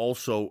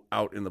also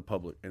out in the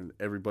public and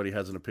everybody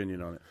has an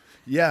opinion on it.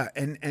 Yeah.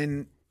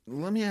 And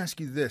let me ask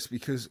you this,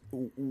 because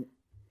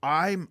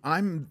I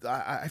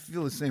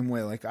feel the same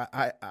way. Like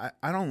I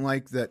don't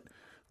like that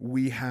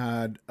we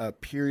had a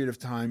period of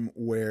time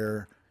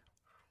where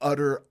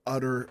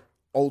utter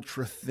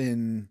ultra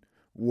thin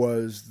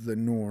was the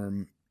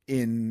norm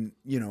in,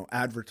 you know,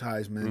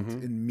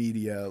 advertisement, in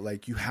media.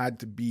 Like, you had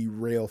to be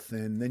rail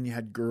thin. Then you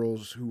had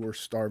girls who were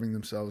starving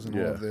themselves and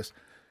all of this.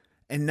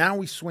 And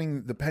now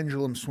the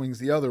pendulum swings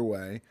the other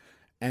way,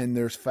 and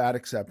there's fat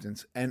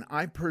acceptance. And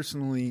I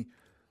personally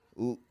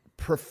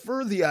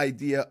prefer the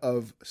idea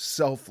of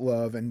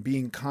self-love and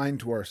being kind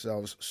to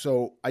ourselves.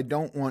 So I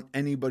don't want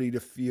anybody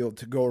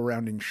to go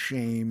around in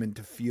shame and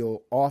to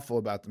feel awful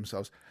about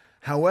themselves.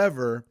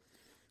 However,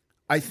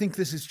 I think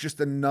this is just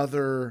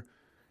another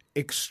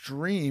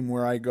extreme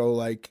where I go,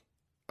 like,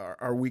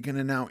 are we going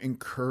to now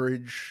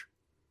encourage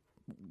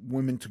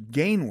women to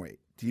gain weight?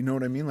 Do you know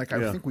what I mean? Like,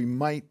 I think we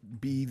might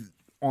be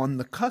on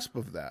the cusp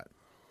of that.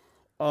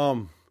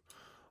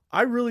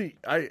 I don't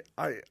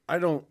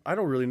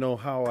really know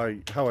how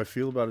I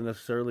feel about it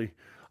necessarily.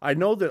 I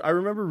know that I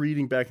remember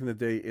reading back in the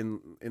day in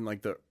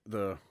like the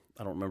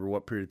I don't remember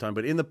what period of time,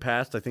 but in the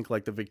past, I think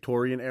like the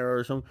Victorian era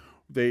or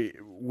something,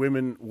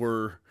 women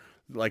were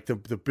like the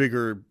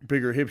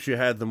bigger hips you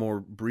had, the more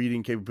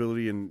breeding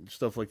capability and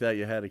stuff like that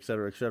you had, et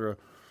cetera, et cetera.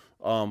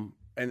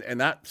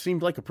 And that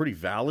seemed like a pretty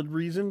valid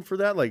reason for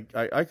that. Like,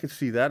 I could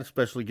see that,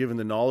 especially given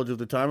the knowledge of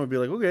the time. I'd be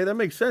like, okay, that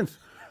makes sense.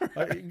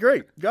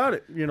 Great, got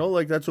it. You know,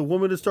 like, that's a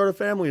woman to start a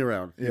family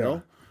around, you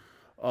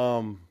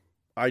know?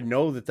 I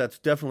know that's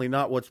definitely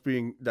not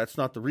that's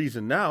not the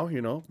reason now,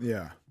 you know?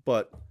 Yeah.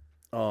 But,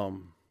 I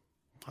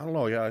don't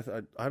know. Yeah,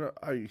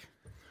 I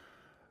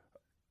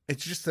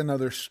it's just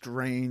another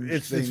strange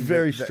thing. It's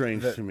very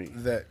strange to me.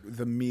 That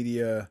the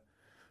media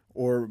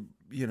or,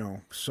 you know,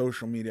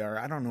 social media, or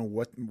I don't know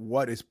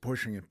what is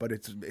pushing it, but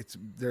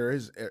there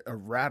is a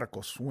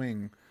radical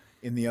swing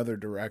in the other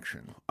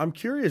direction. I'm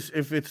curious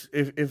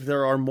if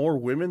there are more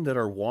women that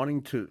are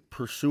wanting to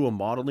pursue a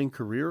modeling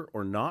career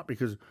or not,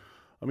 because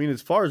I mean,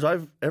 as far as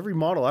every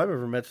model I've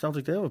ever met sounds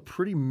like they have a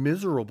pretty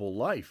miserable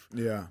life.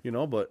 Yeah. You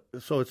know, but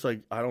so it's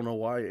like, I don't know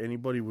why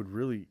anybody would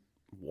really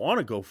want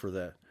to go for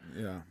that.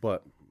 Yeah.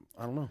 But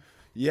I don't know.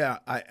 Yeah,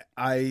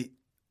 I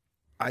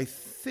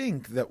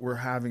think that we're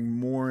having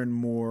more and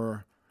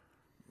more,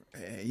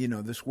 you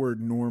know, this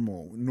word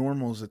normal.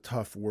 Normal is a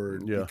tough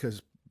word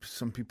because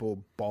some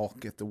people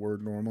balk at the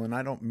word normal, and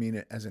I don't mean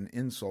it as an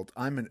insult.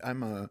 I'm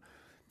a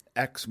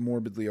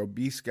ex-morbidly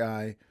obese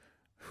guy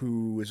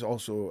who is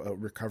also a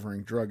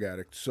recovering drug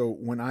addict. So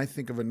when I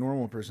think of a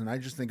normal person, I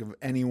just think of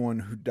anyone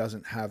who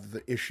doesn't have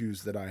the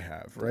issues that I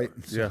have, right?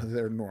 So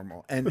they're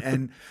normal.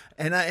 And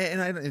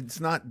it's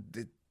not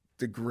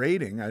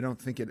degrading. I don't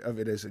think of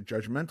it as a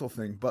judgmental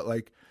thing, but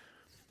like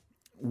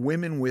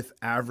women with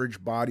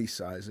average body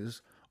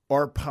sizes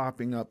are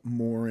popping up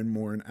more and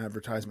more in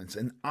advertisements.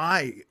 And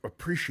I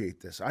appreciate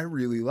this. I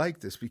really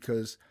like this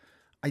because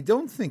I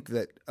don't think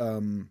that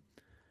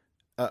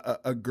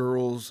a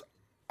girl's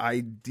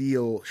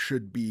ideal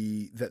should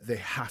be that they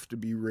have to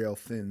be rail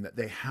thin, that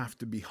they have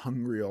to be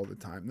hungry all the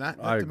time. That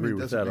I agree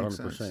with that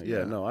 100%.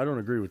 Yeah, no, I don't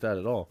agree with that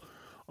at all.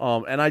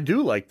 And I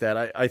do like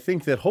that. I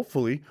think that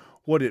hopefully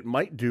what it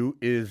might do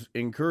is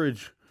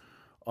encourage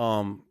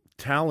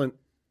talent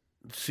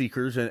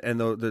seekers and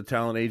the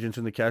talent agents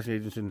and the casting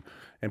agents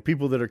and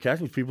people that are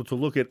casting people to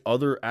look at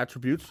other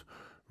attributes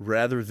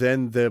rather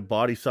than the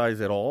body size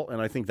at all.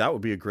 And I think that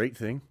would be a great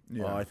thing.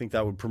 Yeah. I think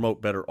that would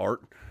promote better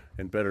art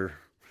and better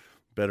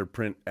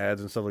print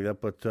ads and stuff like that.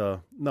 But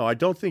no, I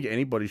don't think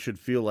anybody should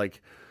feel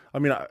like, I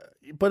mean,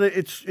 but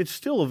it's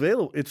still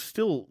available. It's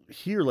still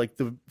here. Like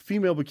the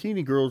female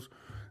bikini girls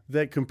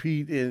that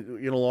compete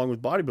in along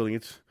with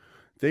bodybuilding,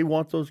 they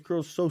want those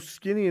girls so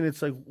skinny, and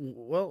it's like,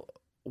 well,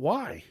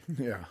 why?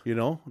 Yeah.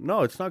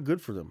 No, it's not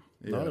good for them.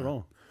 Yeah. Not at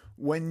all.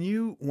 When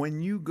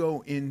you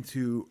go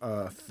into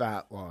a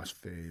fat loss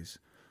phase,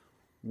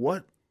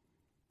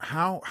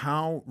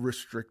 how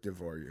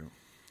restrictive are you?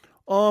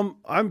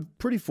 I'm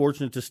pretty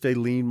fortunate to stay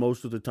lean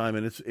most of the time,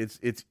 and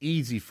it's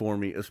easy for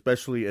me,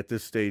 especially at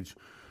this stage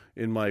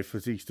in my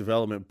physique's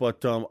development.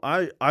 But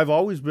I've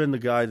always been the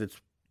guy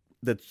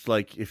that's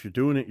like, if you're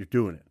doing it, you're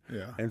doing it.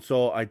 Yeah. And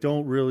so I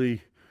don't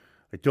really.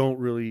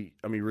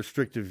 I mean,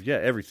 restrictive. Yeah,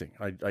 everything.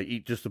 I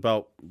eat just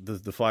about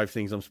the 5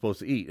 things I'm supposed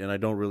to eat, and I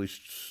don't really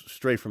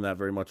stray from that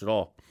very much at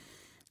all.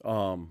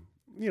 I'm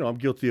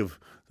guilty of.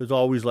 There's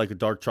always like a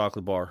dark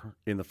chocolate bar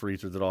in the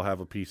freezer that I'll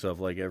have a piece of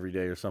like every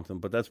day or something.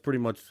 But that's pretty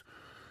much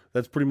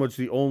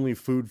the only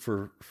food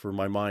for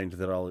my mind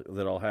that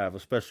I'll have,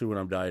 especially when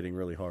I'm dieting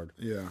really hard.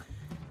 Yeah.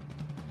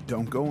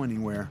 Don't go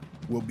anywhere.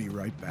 We'll be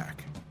right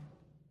back.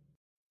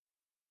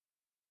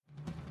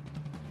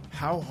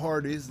 How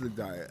hard is the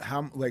diet?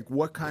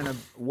 What kind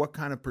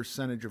of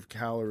percentage of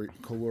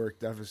caloric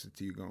deficit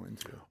do you go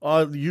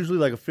into? Usually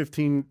like a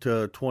 15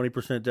 to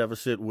 20%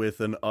 deficit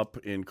with an up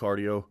in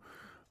cardio.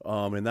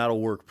 And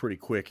that'll work pretty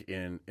quick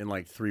in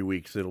like 3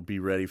 weeks. It'll be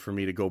ready for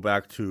me to go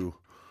back to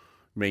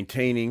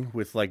maintaining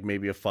with like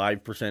maybe a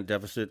 5%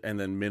 deficit and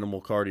then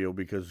minimal cardio,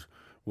 because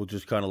we'll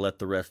just kind of let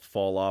the rest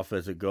fall off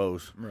as it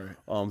goes. Right.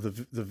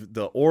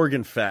 The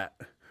organ fat,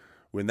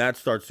 when that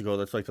starts to go,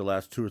 that's like the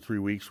last 2 or 3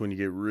 weeks when you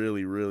get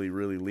really, really,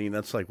 really lean.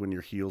 That's like when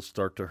your heels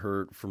start to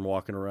hurt from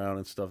walking around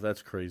and stuff.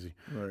 That's crazy.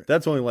 Right.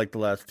 That's only like the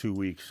last 2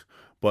 weeks.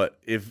 But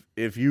if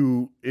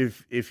you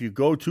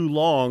go too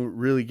long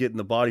really getting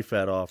the body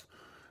fat off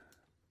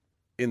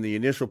in the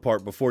initial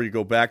part before you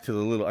go back to the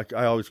little,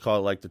 I always call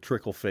it like the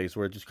trickle phase,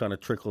 where it just kind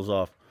of trickles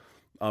off.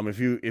 If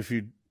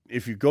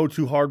you go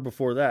too hard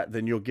before that,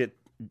 then you'll get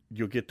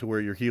to where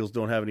your heels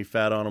don't have any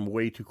fat on them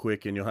way too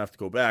quick, and you'll have to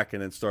go back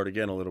and then start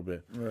again a little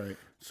bit. Right.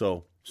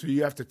 So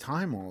you have to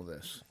time all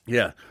this.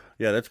 Yeah.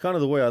 That's kind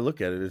of the way I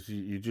look at it. Is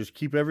you just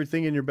keep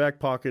everything in your back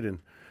pocket and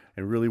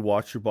really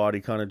watch your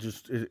body. Kind of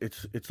just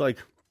it's like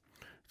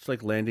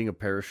landing a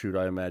parachute.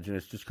 I imagine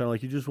it's just kind of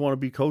like you just want to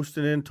be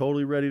coasting in,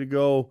 totally ready to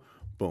go.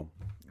 Boom.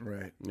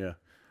 Right. Yeah.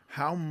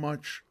 How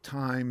much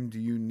time do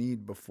you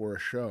need before a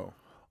show?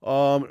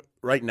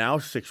 Right now,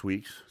 6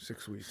 weeks.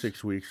 6 weeks.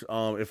 6 weeks.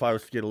 If I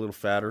was to get a little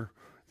fatter,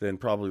 then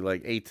probably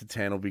like 8 to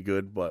 10 will be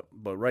good. But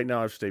right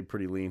now, I've stayed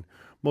pretty lean.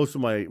 Most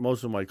of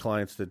my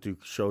clients that do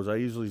shows, I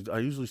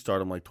usually start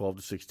them like 12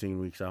 to 16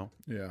 weeks out.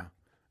 Yeah.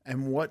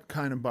 And what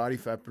kind of body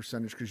fat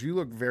percentage? Because you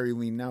look very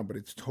lean now, but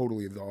it's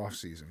totally the off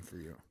season for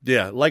you.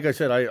 Yeah, like I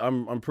said,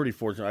 I'm pretty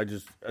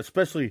fortunate.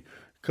 Especially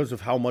because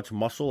of how much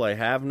muscle I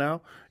have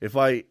now. If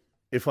I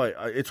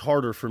it's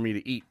harder for me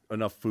to eat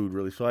enough food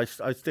really. So I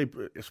stay,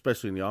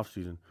 especially in the off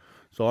season.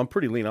 So I'm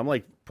pretty lean. I'm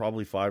like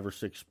probably 5 or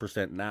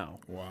 6% now.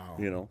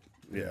 Wow.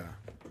 Yeah.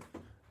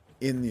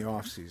 In the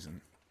off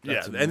season.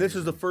 That's amazing. And this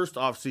is the first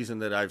off season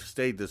that I've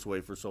stayed this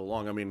way for so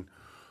long. I mean,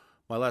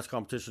 my last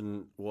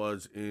competition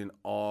was in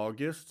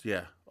August.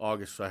 Yeah,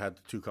 August. I had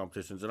the 2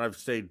 competitions, and I've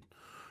stayed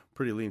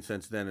pretty lean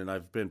since then, and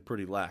I've been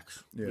pretty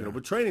lax. Yeah.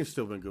 But training's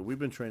still been good. We've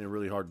been training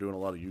really hard, doing a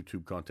lot of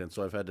YouTube content,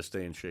 so I've had to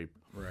stay in shape.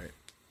 Right.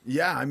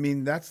 Yeah, I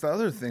mean, that's the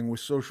other thing with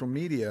social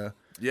media.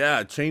 Yeah,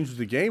 it changes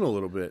the game a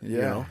little bit.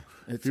 Yeah.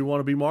 If you want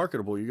to be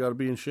marketable, you got to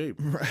be in shape.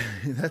 Right.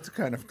 That's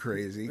kind of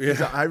crazy.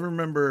 Yeah. I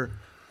remember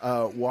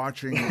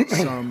watching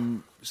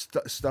some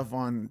stuff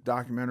on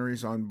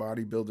documentaries on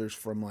bodybuilders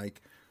from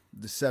like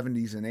the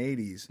 70s and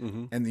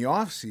 80s, and the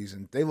off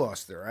season, they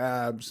lost their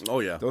abs. Oh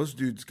yeah, those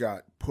dudes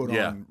got put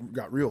on,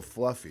 got real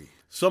fluffy.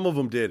 Some of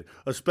them did,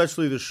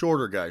 especially the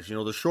shorter guys.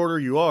 The shorter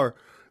you are,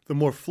 the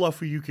more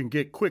fluffy you can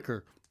get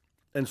quicker.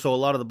 And so a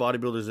lot of the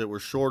bodybuilders that were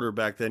shorter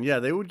back then,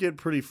 they would get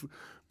pretty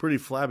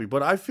flabby.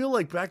 But I feel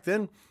like back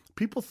then,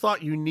 people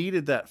thought you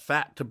needed that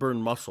fat to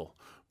burn muscle.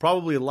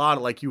 Probably a lot,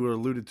 like you were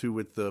alluded to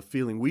with the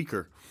feeling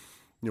weaker.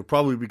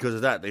 Probably because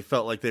of that. They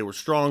felt like they were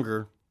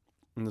stronger.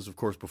 And this, of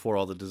course, before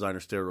all the designer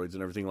steroids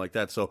and everything like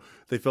that. So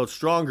they felt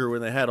stronger when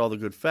they had all the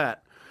good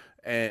fat.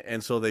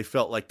 And so they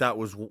felt like that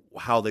was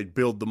how they'd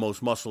build the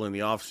most muscle in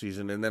the off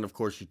season. And then, of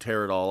course, you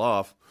tear it all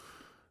off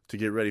to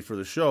get ready for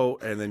the show,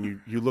 and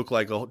then you look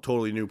like a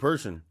totally new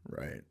person.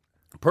 Right.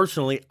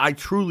 Personally, I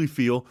truly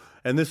feel,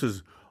 and this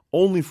is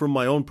only from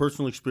my own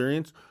personal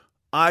experience,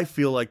 I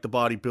feel like the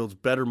body builds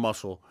better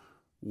muscle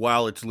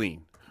while it's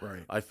lean.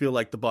 Right. I feel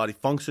like the body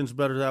functions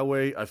better that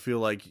way. I feel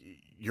like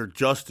you're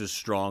just as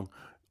strong,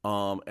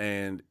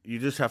 and you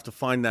just have to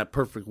find that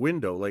perfect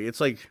window. Like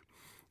it's like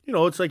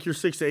you're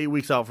 6 to 8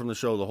 weeks out from the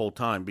show the whole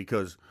time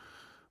because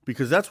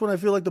that's when I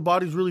feel like the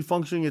body's really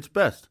functioning its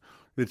best.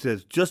 It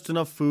says just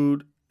enough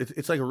food.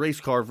 It's like a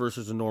race car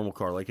versus a normal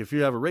car. Like if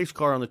you have a race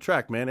car on the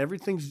track, man,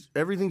 everything's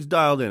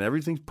dialed in.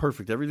 Everything's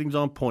perfect. Everything's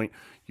on point.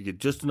 You get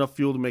just enough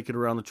fuel to make it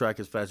around the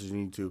track as fast as you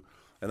need to.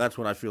 And that's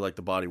when I feel like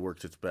the body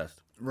works its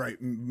best. Right.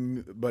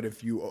 But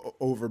if you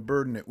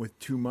overburden it with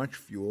too much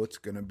fuel, it's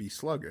going to be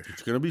sluggish.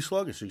 It's going to be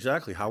sluggish,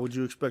 exactly. How would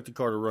you expect a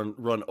car to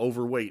run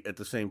overweight at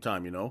the same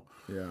time,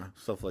 Yeah.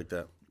 Stuff like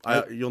that.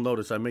 You'll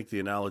notice I make the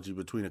analogy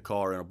between a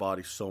car and a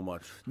body so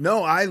much.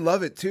 No, I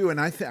love it too, and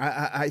I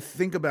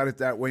think about it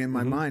that way in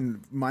my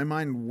mind. My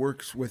mind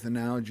works with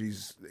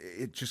analogies.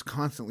 It's just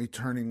constantly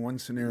turning one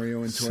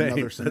scenario into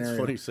another scenario. That's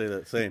funny you say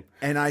that. Same.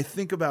 And I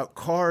think about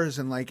cars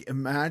and like,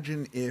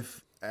 imagine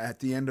if at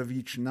the end of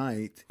each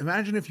night,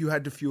 imagine if you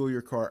had to fuel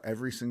your car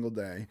every single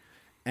day,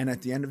 and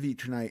at the end of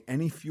each night,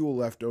 any fuel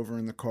left over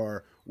in the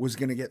car was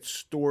going to get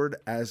stored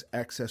as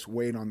excess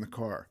weight on the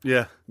car.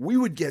 Yeah. We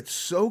would get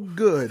so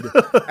good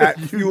at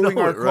fueling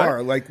our car.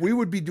 Right? Like, we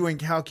would be doing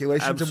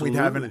calculations. Absolutely. And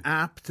we'd have an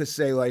app to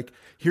say, like,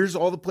 here's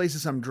all the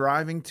places I'm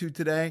driving to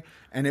today.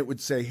 And it would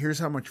say, here's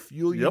how much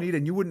fuel you need.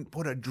 And you wouldn't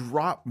put a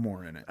drop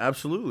more in it.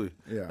 Absolutely.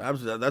 Yeah.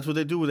 Absolutely. That's what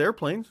they do with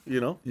airplanes,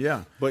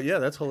 Yeah. But yeah,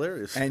 that's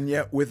hilarious. And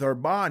yet with our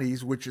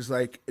bodies, which is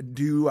like,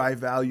 do I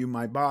value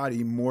my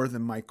body more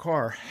than my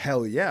car?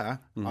 Hell yeah.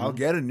 Mm-hmm. I'll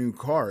get a new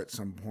car at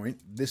some point.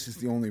 This is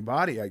the only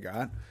body I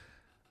got.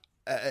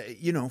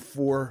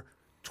 For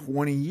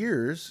 20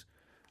 years,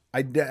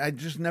 I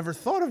just never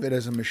thought of it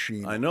as a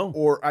machine. I know.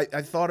 Or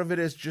I thought of it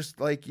as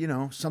just like,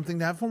 something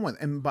to have fun with.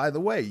 And by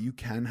the way, you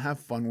can have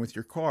fun with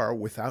your car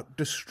without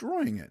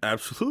destroying it.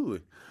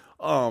 Absolutely.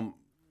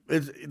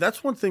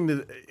 That's one thing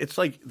that it's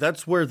like,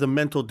 that's where the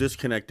mental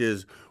disconnect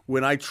is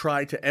when I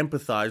try to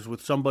empathize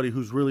with somebody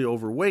who's really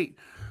overweight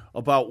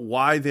about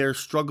why they're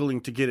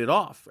struggling to get it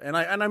off. And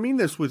I mean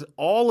this with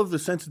all of the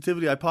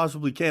sensitivity I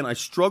possibly can. I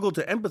struggle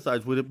to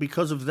empathize with it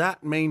because of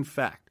that main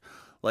fact.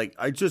 Like,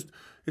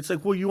 it's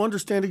like, well, you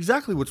understand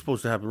exactly what's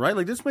supposed to happen, right?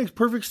 Like, this makes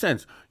perfect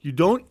sense. You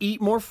don't eat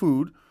more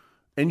food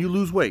and you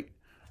lose weight.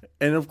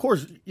 And of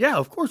course, they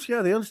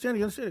understand.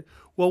 You understand.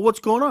 Well, what's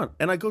going on?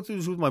 And I go through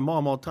this with my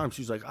mom all the time.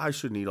 She's like, I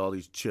shouldn't eat all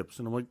these chips.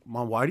 And I'm like,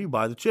 Mom, why do you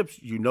buy the chips?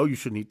 You know you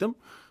shouldn't eat them.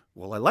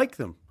 Well, I like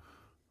them.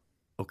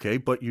 Okay,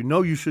 but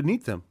you shouldn't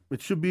eat them.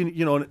 It should be,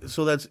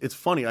 so it's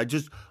funny.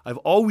 I've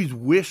always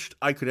wished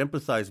I could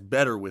empathize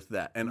better with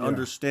that and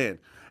understand.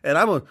 And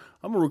I'm a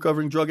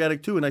recovering drug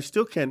addict too, and I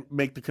still can't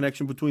make the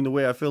connection between the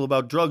way I feel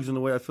about drugs and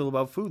the way I feel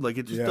about food. Like,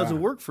 it just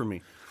doesn't work for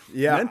me.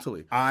 Yeah,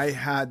 mentally. I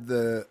have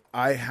that.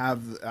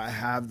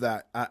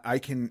 I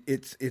can.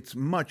 It's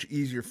much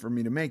easier for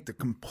me to make. The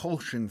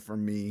compulsion for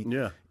me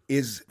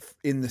is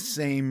in the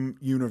same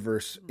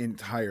universe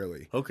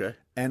entirely. Okay,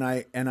 and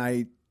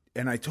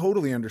I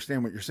totally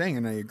understand what you're saying,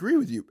 and I agree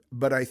with you.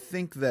 But I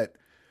think that,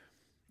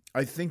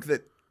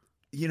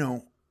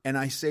 and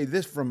I say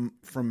this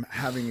from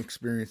having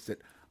experienced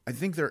it, I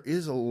think there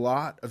is a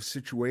lot of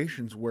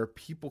situations where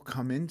people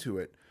come into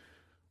it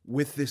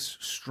with this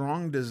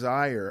strong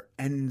desire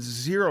and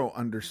zero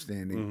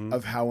understanding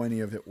of how any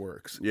of it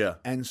works. Yeah.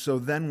 And so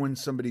then when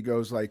somebody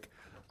goes like,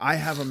 I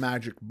have a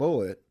magic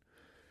bullet,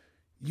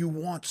 you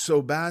want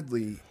so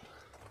badly,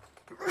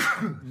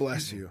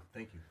 bless you.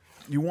 Thank you.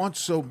 You want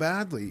so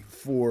badly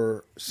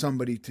for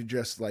somebody to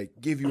just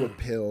like give you a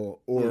pill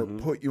or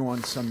put you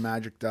on some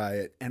magic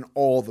diet and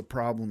all the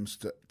problems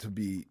to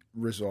be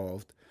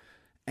resolved.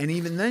 And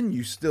even then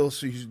you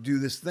do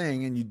this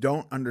thing and you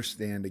don't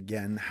understand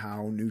again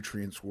how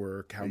nutrients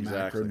work, how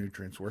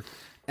macronutrients work.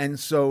 And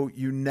so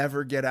you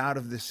never get out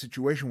of this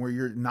situation where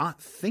you're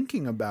not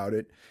thinking about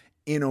it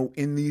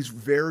in these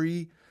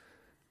very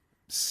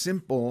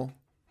simple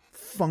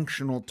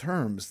functional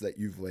terms that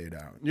you've laid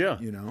out. Yeah.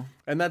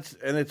 And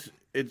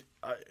it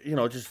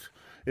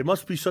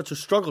must be such a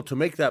struggle to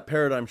make that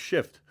paradigm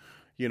shift.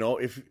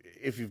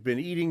 If you've been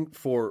eating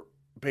for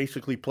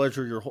basically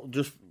pleasure your whole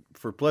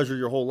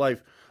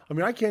life. I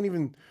mean, I can't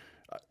even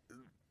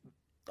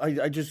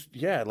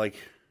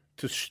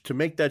to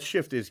make that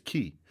shift is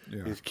key.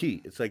 Yeah. Is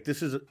key. It's like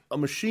this is a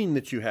machine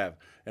that you have.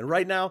 And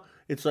right now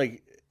it's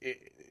like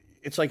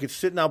it's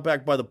sitting out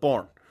back by the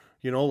barn.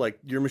 Like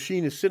your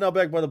machine is sitting out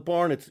back by the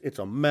barn. It's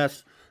a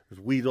mess. There's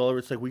weeds all over.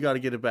 It's like, we got to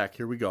get it back.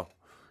 Here we go.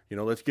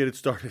 Let's get it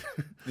started.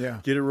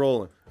 Yeah. Get it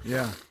rolling.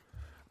 Yeah.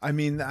 I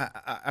mean,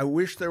 I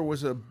wish there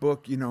was a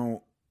book,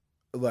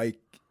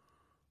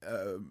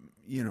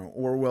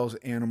 Orwell's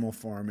Animal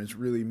Farm is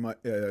really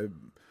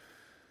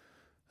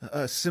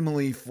a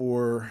simile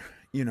for,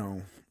 you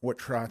know, what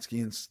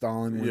Trotsky and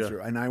Stalin went Yeah.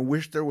 through. And I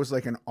wish there was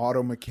like an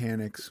auto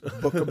mechanics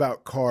book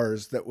about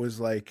cars that was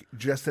like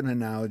just an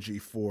analogy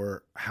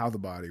for how the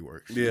body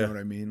works. You Yeah. know what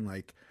I mean?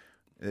 Like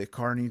the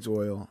car needs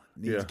oil,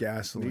 needs Yeah.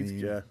 gasoline.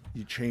 Yeah.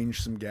 You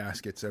change some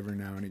gaskets every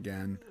now and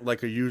again.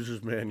 Like a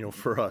user's manual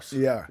for us.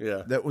 Yeah.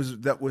 Yeah. That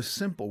was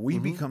simple. We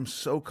become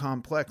so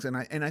complex. And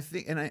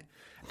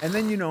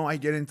then, you know, I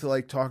get into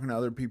like talking to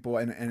other people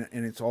and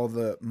it's all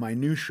the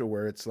minutia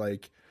where it's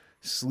like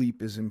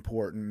sleep is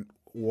important.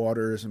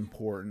 Water is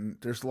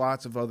important. There's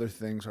lots of other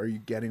things. Are you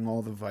getting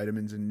all the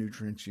vitamins and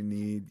nutrients you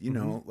need? You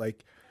know,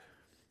 like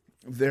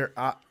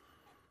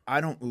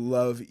I don't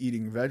love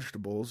eating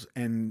vegetables,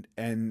 and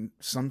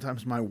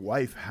sometimes my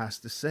wife has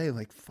to say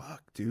like,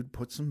 "Fuck, dude,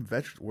 put some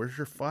vegetables. Where's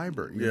your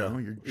fiber? You know,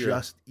 you're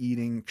just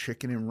eating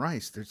chicken and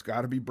rice. There's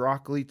got to be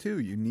broccoli too.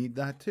 You need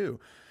that too,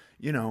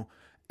 you know."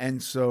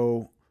 And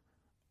so,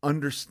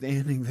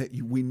 understanding that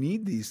we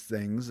need these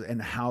things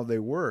and how they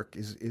work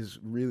is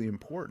really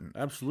important.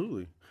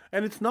 Absolutely.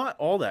 And it's not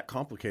all that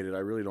complicated, I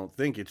really don't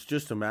think. It's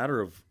just a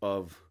matter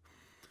of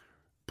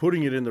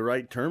putting it in the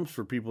right terms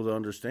for people to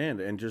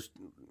understand and just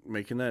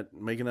making that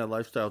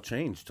lifestyle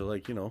change to,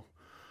 like, you know,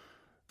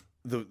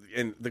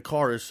 the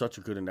car is such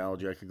a good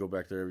analogy. I could go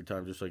back there every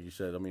time, just like you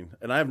said. I mean,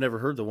 and I've never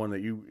heard the one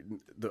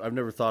that I've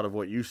never thought of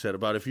what you said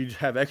about if you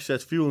have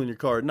excess fuel in your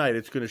car at night,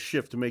 it's going to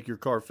shift to make your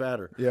car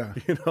fatter. Yeah.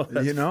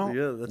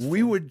 That's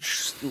we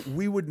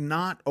would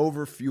not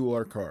overfuel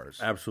our cars.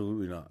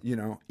 Absolutely not. You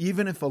know,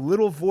 even if a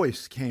little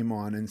voice came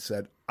on and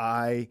said,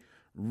 "I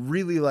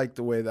really like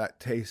the way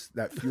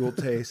that fuel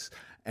tastes,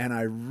 and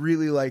I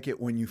really like it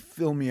when you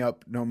fill me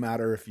up no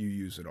matter if you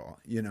use it all,"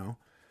 you know?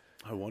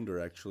 I wonder,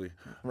 actually,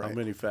 Right. how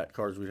many fat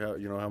cars we'd have,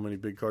 you know, how many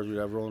big cars we'd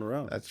have rolling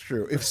around. That's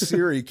true. If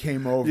Siri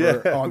came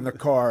over Yeah. on the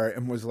car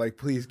and was like,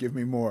 "Please give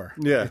me more."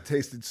 Yeah. It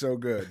tasted so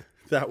good.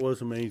 That was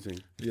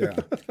amazing. Yeah.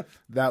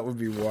 That would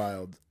be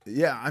wild.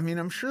 Yeah. I mean,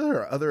 I'm sure there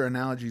are other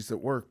analogies that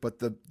work, but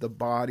the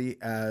body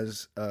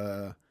as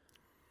a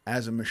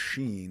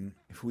machine,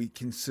 if we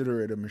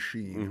consider it a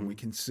machine and we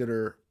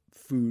consider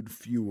food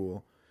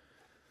fuel,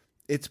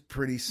 it's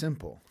pretty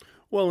simple.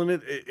 Well,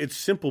 and it's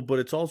simple, but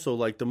it's also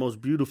like the most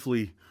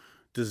beautifully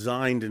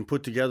designed and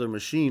put together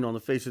machine on the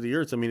face of the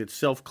earth. I mean, it's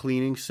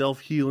self-cleaning,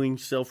 self-healing,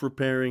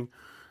 self-repairing,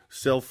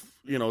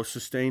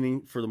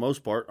 sustaining for the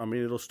most part. I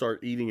mean, it'll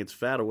start eating its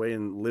fat away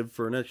and live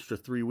for an extra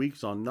 3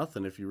 weeks on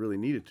nothing if you really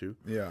need it to.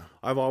 Yeah.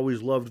 I've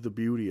always loved the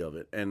beauty of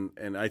it, and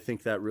I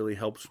think that really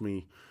helps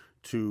me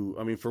to,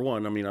 I mean, for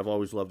one, I mean, I've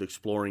always loved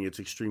exploring its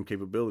extreme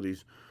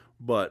capabilities,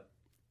 but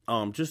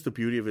just the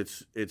beauty of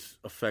its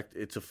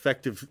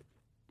effective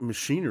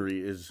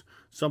machinery is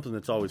something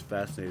that's always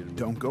fascinated me.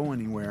 Don't go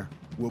anywhere.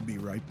 We'll be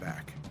right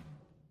back.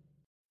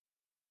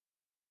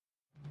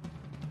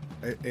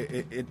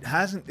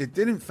 It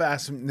didn't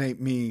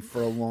fascinate me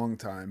for a long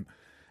time,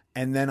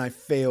 and then I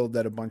failed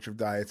at a bunch of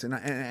diets,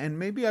 and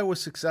maybe I was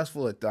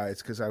successful at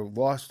diets because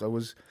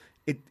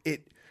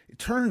it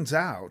turns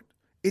out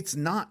it's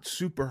not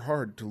super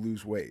hard to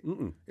lose weight.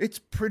 It's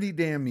pretty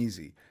damn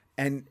easy,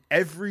 and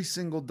every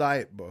single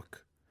diet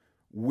book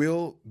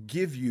will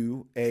give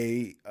you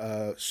a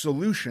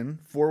solution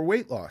for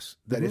weight loss,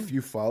 that if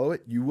you follow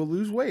it, you will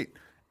lose weight.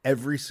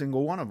 Every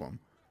single one of them.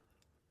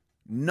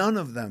 None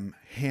of them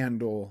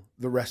handle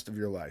the rest of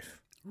your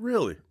life.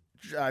 Really?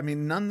 I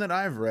mean, none that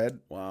I've read.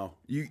 Wow.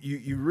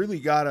 You really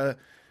gotta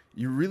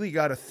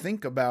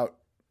think about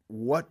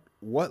what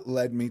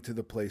led me to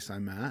the place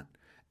I'm at,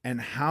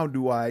 and how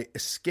do I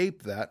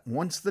escape that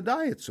once the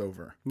diet's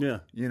over?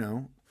 Yeah. You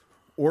know,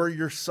 or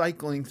you're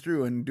cycling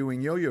through and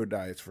doing yo-yo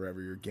diets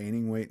forever. You're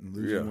gaining weight and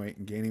losing weight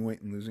and gaining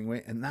weight and losing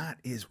weight, and that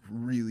is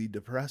really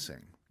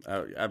depressing.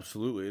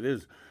 Absolutely, it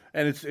is,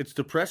 and it's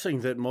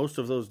depressing that most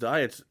of those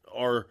diets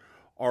are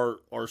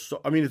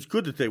so. I mean, it's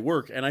good that they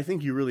work, and I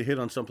think you really hit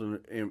on something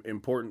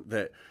important,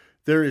 that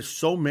there is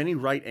so many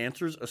right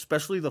answers,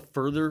 especially the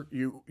further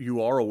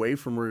you are away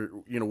from where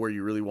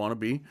you really want to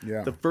be.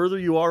 Yeah. The further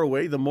you are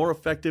away, the more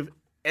effective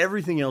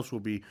everything else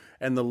will be,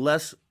 and the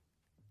less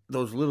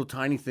those little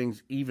tiny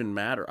things even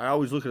matter. I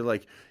always look at it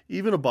like,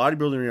 even a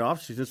bodybuilder in your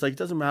off season, it's like, it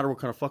doesn't matter what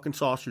kind of fucking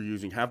sauce you're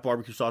using. Have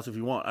barbecue sauce if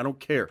you want. I don't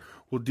care.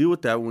 We'll deal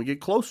with that when we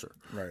get closer.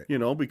 Right. You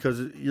know, because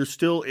you're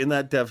still in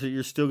that deficit.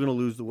 You're still going to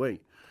lose the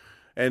weight.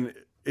 And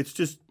it's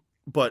just,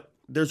 but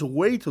there's a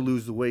way to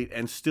lose the weight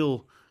and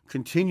still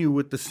continue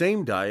with the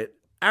same diet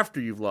after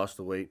you've lost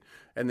the weight,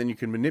 and then you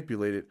can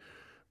manipulate it.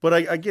 But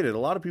I get it. A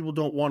lot of people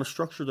don't want to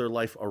structure their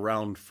life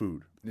around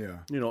food. Yeah.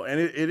 You know, and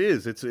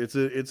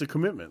it's a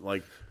commitment.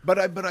 Like,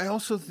 But I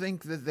also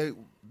think that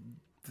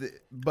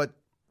but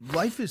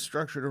life is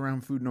structured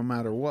around food no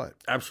matter what.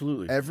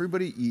 absolutely.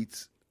 Everybody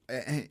eats,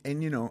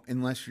 and you know,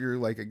 unless you're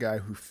like a guy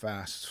who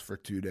fasts for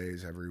 2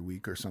 days every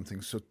week or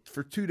something. So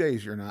for 2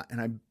 days you're not, and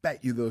I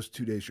bet you those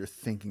 2 days you're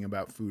thinking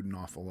about food an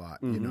awful lot.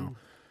 You know,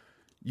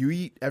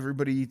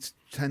 everybody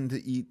tend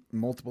to eat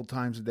multiple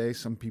times a day.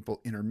 Some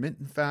people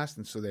intermittent fast,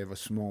 and so they have a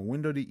small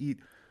window to eat.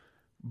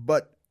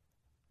 But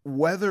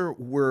whether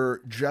we're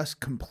just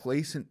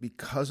complacent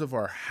because of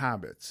our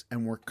habits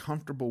and we're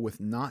comfortable with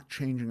not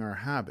changing our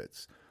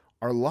habits,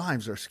 our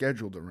lives are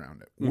scheduled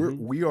around it.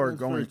 We are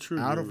going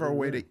out of our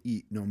way to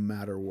eat no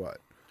matter what.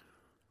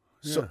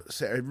 So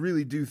I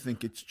really do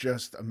think it's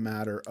just a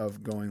matter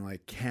of going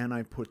like, can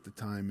I put the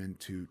time in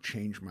to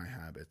change my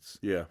habits?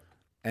 Yeah.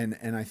 And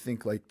I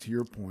think, like, to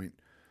your point,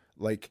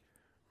 like,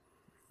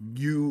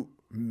 you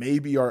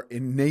maybe are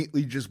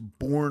innately just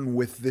born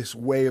with this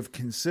way of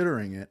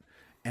considering it,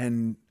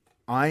 and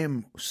I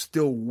am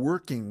still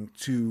working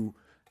to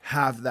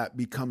have that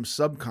become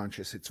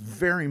subconscious. It's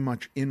very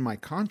much in my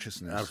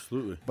consciousness.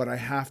 Absolutely. But I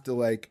have to,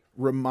 like,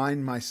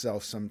 remind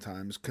myself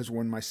sometimes, because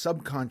when my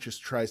subconscious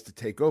tries to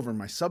take over,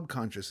 my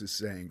subconscious is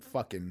saying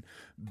fucking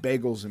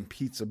bagels and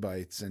pizza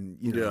bites and,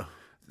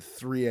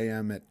 3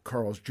 a.m. at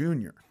Carl's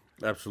Jr.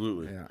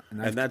 Absolutely. Yeah.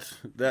 And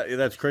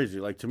that's crazy.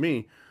 Like, to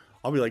me,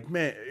 I'll be like,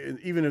 man,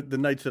 even if the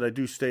nights that I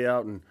do stay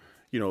out and,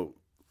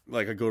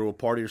 like I go to a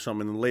party or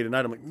something, and then late at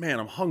night I'm like, man,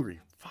 I'm hungry.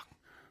 Fuck,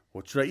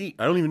 what should I eat?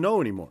 I don't even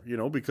know anymore,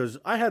 because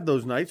I had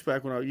those nights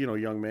back when I was,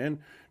 young man,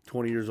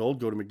 20 years old,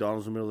 go to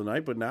McDonald's in the middle of the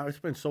night, but now it's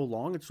been so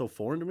long, it's so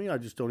foreign to me, I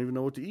just don't even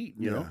know what to eat,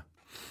 you know?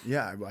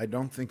 Yeah, I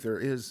don't think there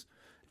is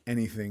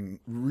anything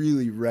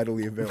really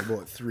readily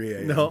available at 3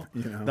 a.m. No,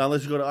 not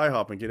unless you go to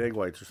IHOP and get egg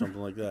whites or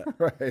something like that.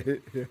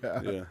 Right,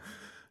 yeah.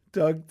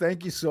 Doug,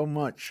 thank you so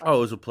much. Oh, it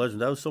was a pleasure.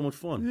 That was so much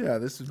fun. Yeah,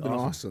 this has been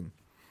awesome.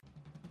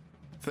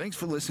 Thanks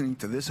for listening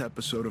to this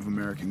episode of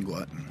American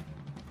Glutton.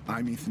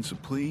 I'm Ethan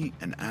Suplee,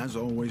 and as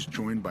always,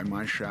 joined by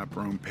my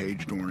chaperone,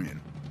 Paige Dorian.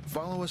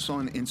 Follow us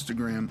on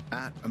Instagram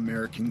at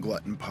American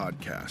Glutton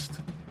Podcast.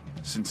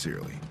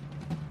 Sincerely.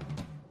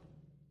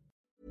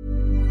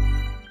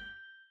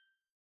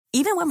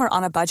 Even when we're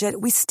on a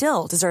budget, we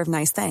still deserve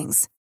nice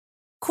things.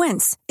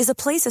 Quince is a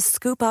place to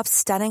scoop up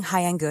stunning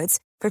high-end goods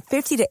for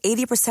 50 to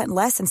 80%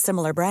 less than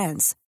similar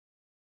brands.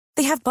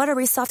 They have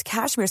buttery soft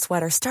cashmere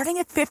sweaters starting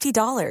at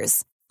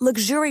 $50,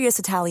 luxurious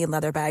Italian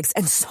leather bags,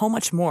 and so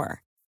much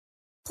more.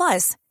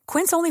 Plus,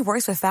 Quince only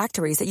works with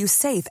factories that use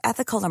safe,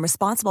 ethical, and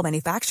responsible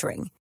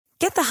manufacturing.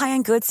 Get the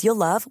high-end goods you'll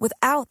love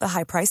without the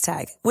high price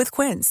tag with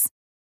Quince.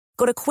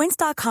 Go to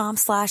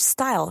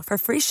quince.com/style for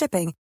free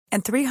shipping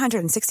and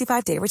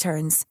 365-day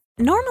returns.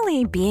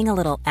 Normally, being a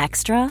little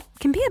extra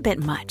can be a bit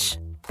much.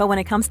 But when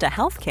it comes to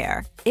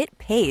healthcare, it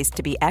pays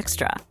to be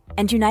extra.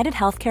 And United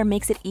Healthcare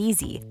makes it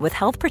easy with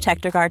Health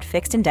Protector Guard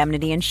fixed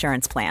indemnity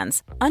insurance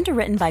plans.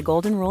 Underwritten by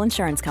Golden Rule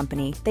Insurance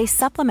Company, they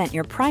supplement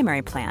your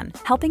primary plan,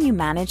 helping you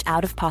manage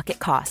out-of-pocket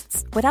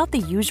costs without the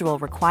usual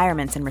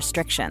requirements and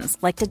restrictions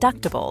like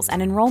deductibles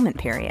and enrollment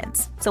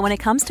periods. So when it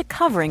comes to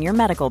covering your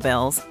medical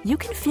bills, you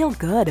can feel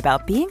good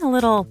about being a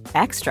little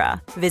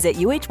extra. Visit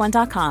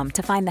UH1.com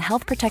to find the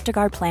Health Protector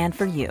Guard plan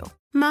for you.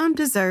 Mom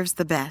deserves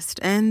the best,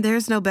 and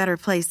there's no better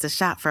place to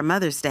shop for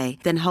Mother's Day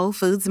than Whole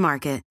Foods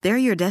Market. They're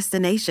your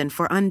destination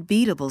for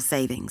unbeatable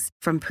savings,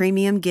 from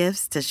premium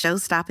gifts to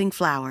show-stopping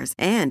flowers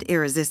and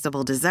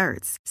irresistible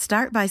desserts.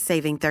 Start by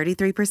saving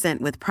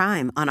 33% with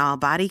Prime on all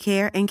body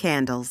care and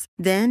candles.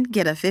 Then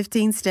get a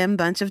 15-stem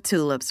bunch of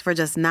tulips for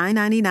just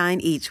 $9.99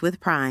 each with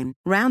Prime.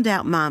 Round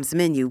out Mom's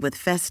menu with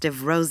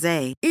festive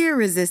rosé,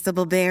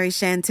 irresistible berry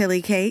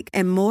chantilly cake,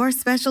 and more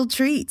special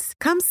treats.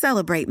 Come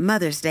celebrate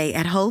Mother's Day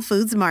at Whole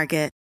Foods Market.